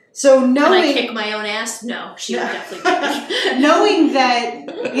Marissa. So knowing, can I kick my own ass? No, she would definitely do. Knowing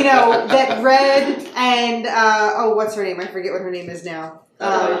that, you know, that Red and what's her name? I forget what her name is now.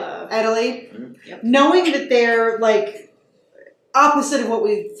 Adelaide. Mm-hmm. Yep. Knowing that they're like opposite of what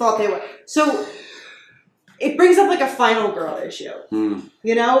we thought they were. So it brings up like a final girl issue.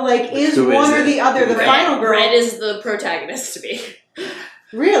 You know, like is one or the other the final girl? Red is the protagonist to me.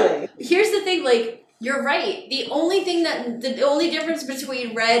 Really? Here's the thing, like, you're right. The only difference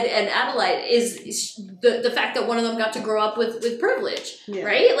between Red and Adelaide is the fact that one of them got to grow up with privilege,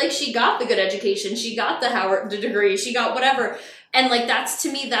 right? Like, she got the good education, she got the Howard degree, she got whatever. And, like, that's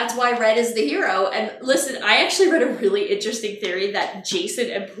why Red is the hero. And listen, I actually read a really interesting theory that Jason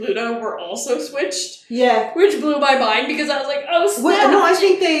and Pluto were also switched. Yeah. Which blew my mind because I was like, oh, snap. Well, no, I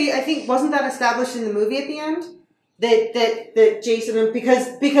think wasn't that established in the movie at the end? That Jason and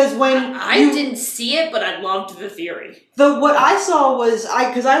because when I didn't see it, but I loved the theory. What I saw was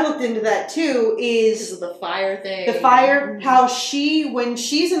because I looked into that too is the fire thing. The fire, how when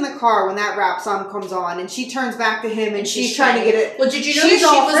she's in the car when that rap song comes on and she turns back to him and she's trying to get it. Well, did you know that she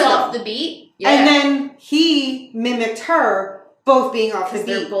was off the beat? Yeah. And then he mimicked her, both being off the beat.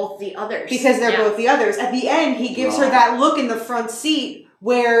 They're both the others. Because they're both the others. At the end, he gives her that look in the front seat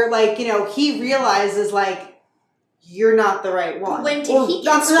where, like, you know, he realizes, like, you're not the right one. When did he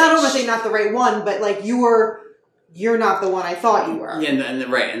get switched? I don't want to say not the right one, but like you're not the one I thought you were. Yeah,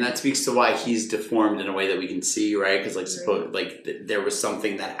 and that speaks to why he's deformed in a way that we can see, right? Because there was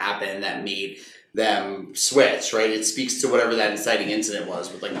something that happened that made them switch, right? It speaks to whatever that inciting incident was,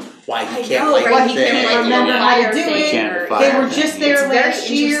 with like why he can't remember how to do it. They were just there last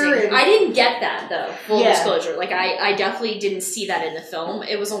year. I didn't get that though. Full disclosure, like I definitely didn't see that in the film.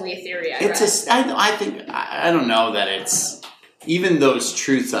 It was only a theory I read. I don't know that it's even those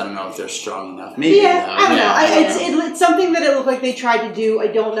truths. I don't know if they're strong enough. Maybe. Yeah, I don't know. It's something that it looked like they tried to do. I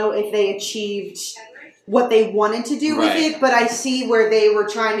don't know if they achieved what they wanted to do with it, but I see where they were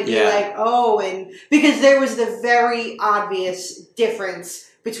trying to be like, and because there was the very obvious difference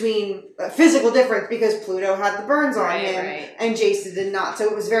between physical difference because Pluto had the burns on him and Jason did not. So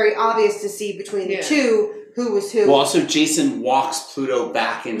it was very obvious to see between the two who was who. Well, also Jason walks Pluto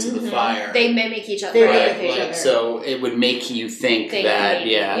back into the fire. They mimic each other. So it would make you think that,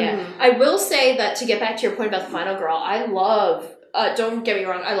 I will say that to get back to your point about the final girl, I love don't get me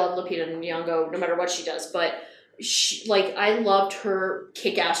wrong, I love Lupita Nyong'o no matter what she does, but I loved her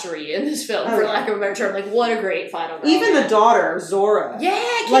kick-assery in this film, for lack of a better term. Like, what a great final girl. Even the daughter, Zora. Yeah,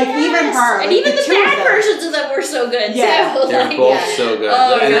 even her. And even the bad versions of them were so good, too. They're both so good.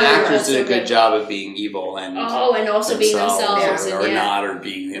 And the actors did a good job of being evil and also being themselves. Or not, or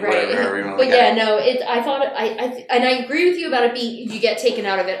being whatever you want to look at. I thought, and I agree with you about it being, you get taken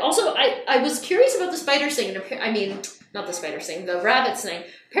out of it. Also, I was curious about the spiders thing, not the spiders thing, the rabbits thing.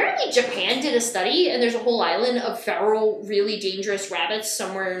 Apparently Japan did a study, and there's a whole island of feral, really dangerous rabbits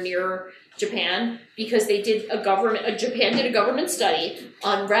somewhere near Japan, because Japan did a government study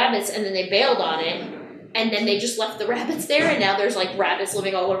on rabbits, and then they bailed on it, and then they just left the rabbits there, and now there's like rabbits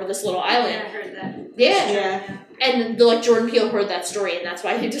living all over this little island. Yeah, I heard that. Yeah. And Jordan Peele heard that story, and that's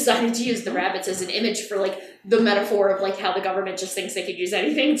why he decided to use the rabbits as an image for the metaphor of how the government just thinks they could use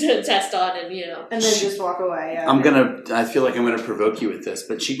anything to test on, and and then just walk away. Yeah. I feel like I'm gonna provoke you with this,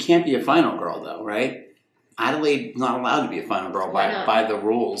 but she can't be a final girl though, right? Adelaide's not allowed to be a final girl by the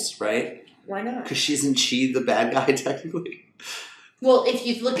rules, right? Why not? Because isn't she the bad guy technically? Well, if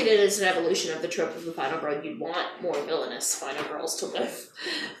you look at it as an evolution of the trope of the final girl, you'd want more villainous final girls to live.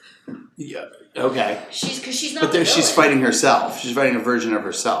 Yeah. Okay. She's not. But she's fighting herself. She's fighting a version of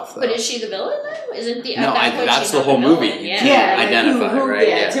herself. Though. But is she the villain though? Isn't the that's the whole movie. You can't identify, right?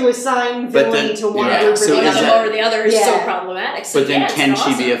 Yeah. To assign villain to one group over the other is so problematic. So but then, can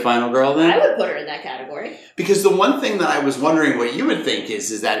she be a final girl then? I would put her in that category. Because the one thing that I was wondering what you would think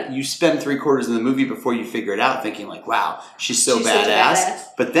is that you spend 3/4 of the movie before you figure it out, thinking wow, she's badass.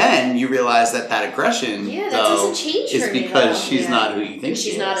 But then you realize that aggression, that doesn't change is because she's not who you think she is.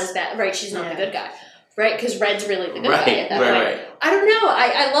 She's not as bad, right? She's not the good guy, right? Because Red's really the good guy at that point. Right. I don't know.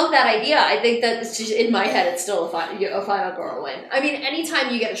 I love that idea. I think that it's just, in my head, it's still a final girl win. I mean,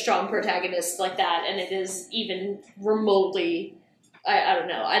 anytime you get a strong protagonist like that, and it is even remotely. I don't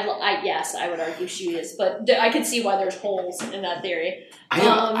know. I would argue she is, but I can see why there's holes in that theory. I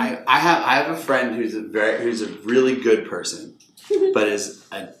have a friend who's a really good person, but is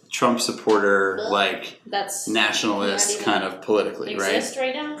a Trump supporter, that's nationalist kind of politically, exist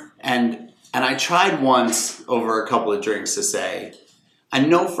right now. And I tried once over a couple of drinks to say, I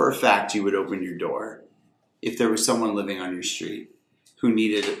know for a fact you would open your door if there was someone living on your street who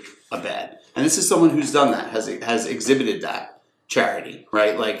needed a bed, and this is someone who's done that, has exhibited that. Charity,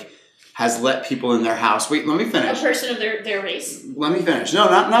 right? Has let people in their house. Wait, let me finish. A person of their race. Let me finish. No,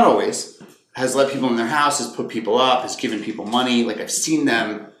 not always. Has let people in their house, has put people up, has given people money. I've seen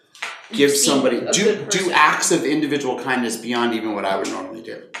them give somebody do acts of individual kindness beyond even what I would normally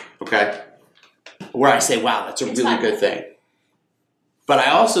do. Okay? Where I say, wow, that's a really good thing. But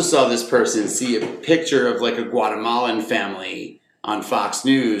I also saw this person see a picture of a Guatemalan family on Fox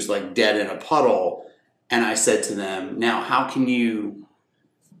News, dead in a puddle. And I said to them, now, how can you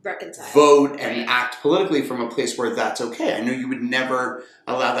vote and act politically from a place where that's okay? I know you would never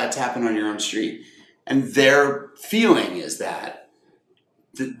allow that to happen on your own street. And their feeling is that,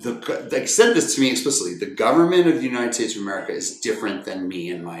 they said this to me explicitly, the government of the United States of America is different than me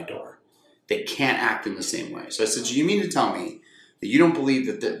and my door. They can't act in the same way. So I said, do you mean to tell me that you don't believe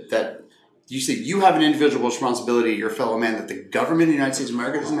that you say you have an individual responsibility to your fellow man that the government of the United States of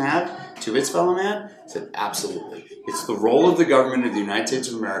America doesn't have to its fellow man? I said, absolutely. It's the role of the government of the United States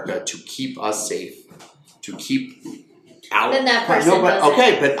of America to keep us safe, to keep out. Then that person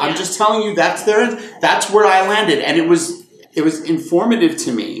I'm just telling you that's where I landed. And it was informative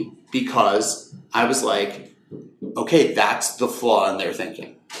to me because I was like, okay, that's the flaw in their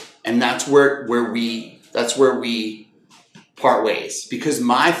thinking. And that's where we part ways. Because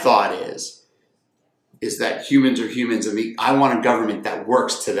my thought is that humans are humans, and I want a government that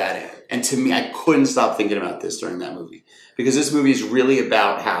works to that end. And to me, I couldn't stop thinking about this during that movie. Because this movie is really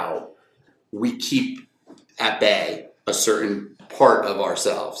about how we keep at bay a certain part of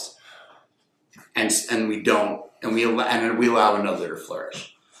ourselves. And we don't, and we allow another to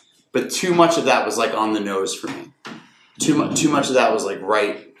flourish. But too much of that was on the nose for me. Too much of that was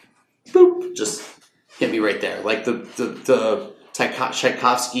right, boop, just hit me right there. The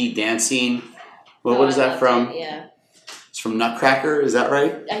Tchaikovsky dance scene. Well, what is that from? Yeah. It's from Nutcracker, is that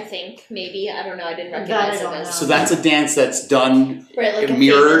right? I think, maybe. I don't know. I didn't recognize it. So that's a dance that's done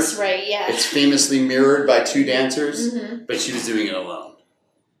mirrored. Yeah. It's famously mirrored by two dancers, but she was doing it alone.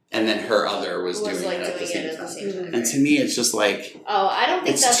 And then her other was doing it at the same time. And to me, it's just I don't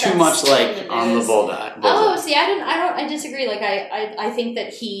think it's too much on the bullseye. Oh, see, I disagree. I think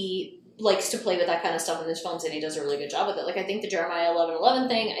that he likes to play with that kind of stuff in his films, and he does a really good job with it. I think the Jeremiah 11:11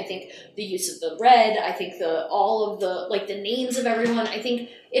 thing, I think the use of the red, I think all of the names of everyone, I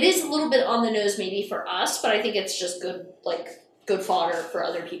think it is a little bit on the nose maybe for us, but I think it's just good good fodder for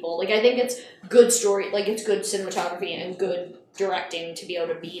other people. Like, I think it's good story, like, it's good cinematography and good directing to be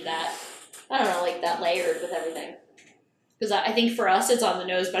able to be that, I don't know, like, that layered with everything. Because I think for us, it's on the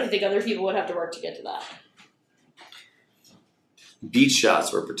nose, but I think other people would have to work to get to that. Beach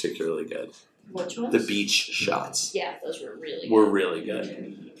shots were particularly good. Which ones? The beach shots. Yeah, those were really good. Were really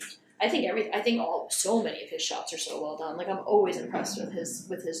good. I think so many of his shots are so well done. Like, I'm always impressed with his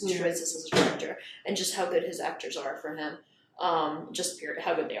choices as a director and just how good his actors are for him. Just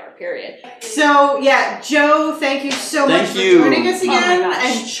how good they are, period. So, yeah, Joe, thank you so much for joining us again.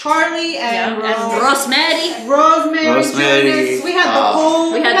 And Charlie and Rosemary. We had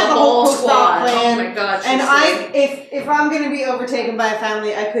the whole squad. plan. Oh my god. And if I'm going to be overtaken by a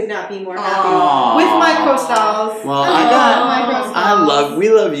family, I could not be more happy with my co-stars. Well, we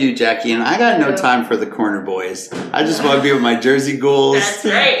love you, Jackie, and I got no time for the corner boys. I just want to be with my Jersey ghouls. That's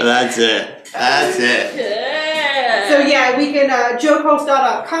right. That's it. Yeah. So yeah, we can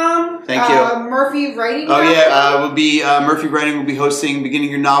joecosta.com. Thank you. Murphy Writing. Murphy Writing will be hosting Beginning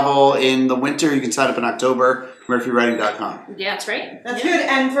Your Novel in the winter. You can sign up in October. MurphyWriting.com. Yeah, that's right. That's good.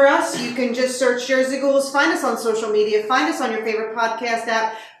 And for us, you can just search Jersey Ghouls. Find us on social media. Find us on your favorite podcast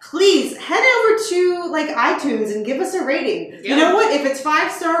app. Please head over to iTunes and give us a rating. Yeah. You know what? If it's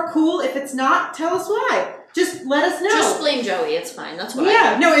 5-star, cool. If it's not, tell us why. Just let us know. Just blame Joey. It's fine. That's what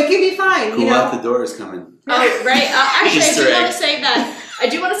I do. No, it can be fine. Cool out the door is coming. Oh, right. Actually, I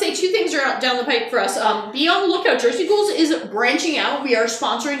do want to say two things are down the pipe for us. Be on the lookout. Jersey Ghouls is branching out. We are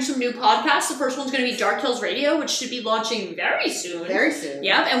sponsoring some new podcasts. The first one's going to be Dark Hills Radio, which should be launching very soon. Very soon.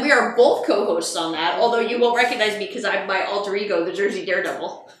 Yeah, and we are both co-hosts on that, although you won't recognize me because I'm my alter ego, the Jersey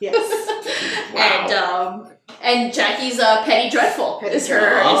Daredevil. Yes. Wow. And Jackie's Penny Dreadful is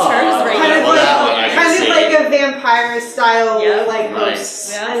hers. Kind of like a vampire style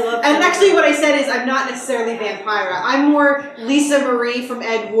host. Yeah, I love. And actually, what I said is I'm not necessarily Vampira. I'm more Lisa Marie from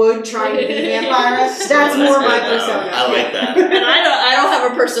Ed Wood trying to be Vampira. That's more my persona. I like that. And I don't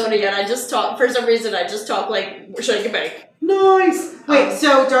have a persona yet. I just talk for some reason. I just talk like Shake a Bank. Nice. Wait,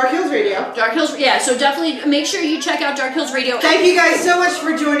 so Dark Hills Radio. So definitely make sure you check out Dark Hills Radio. Thank you guys so much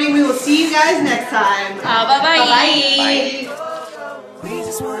for joining. We will see you guys next time. Bye-bye. Bye.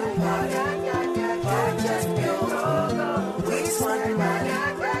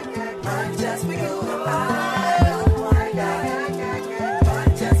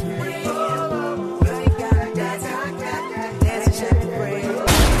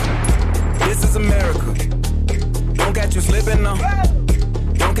 This is America. Don't catch you slipping now.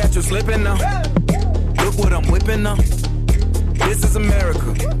 Don't catch you slipping now. Look what I'm whipping now. This is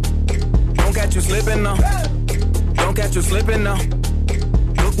America. Don't catch you slipping now. Don't catch you slipping now.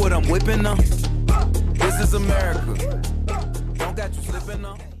 Look what I'm whipping now. This is America. Don't catch you slipping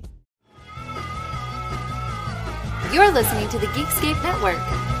now. You're listening to the Geekscape Network.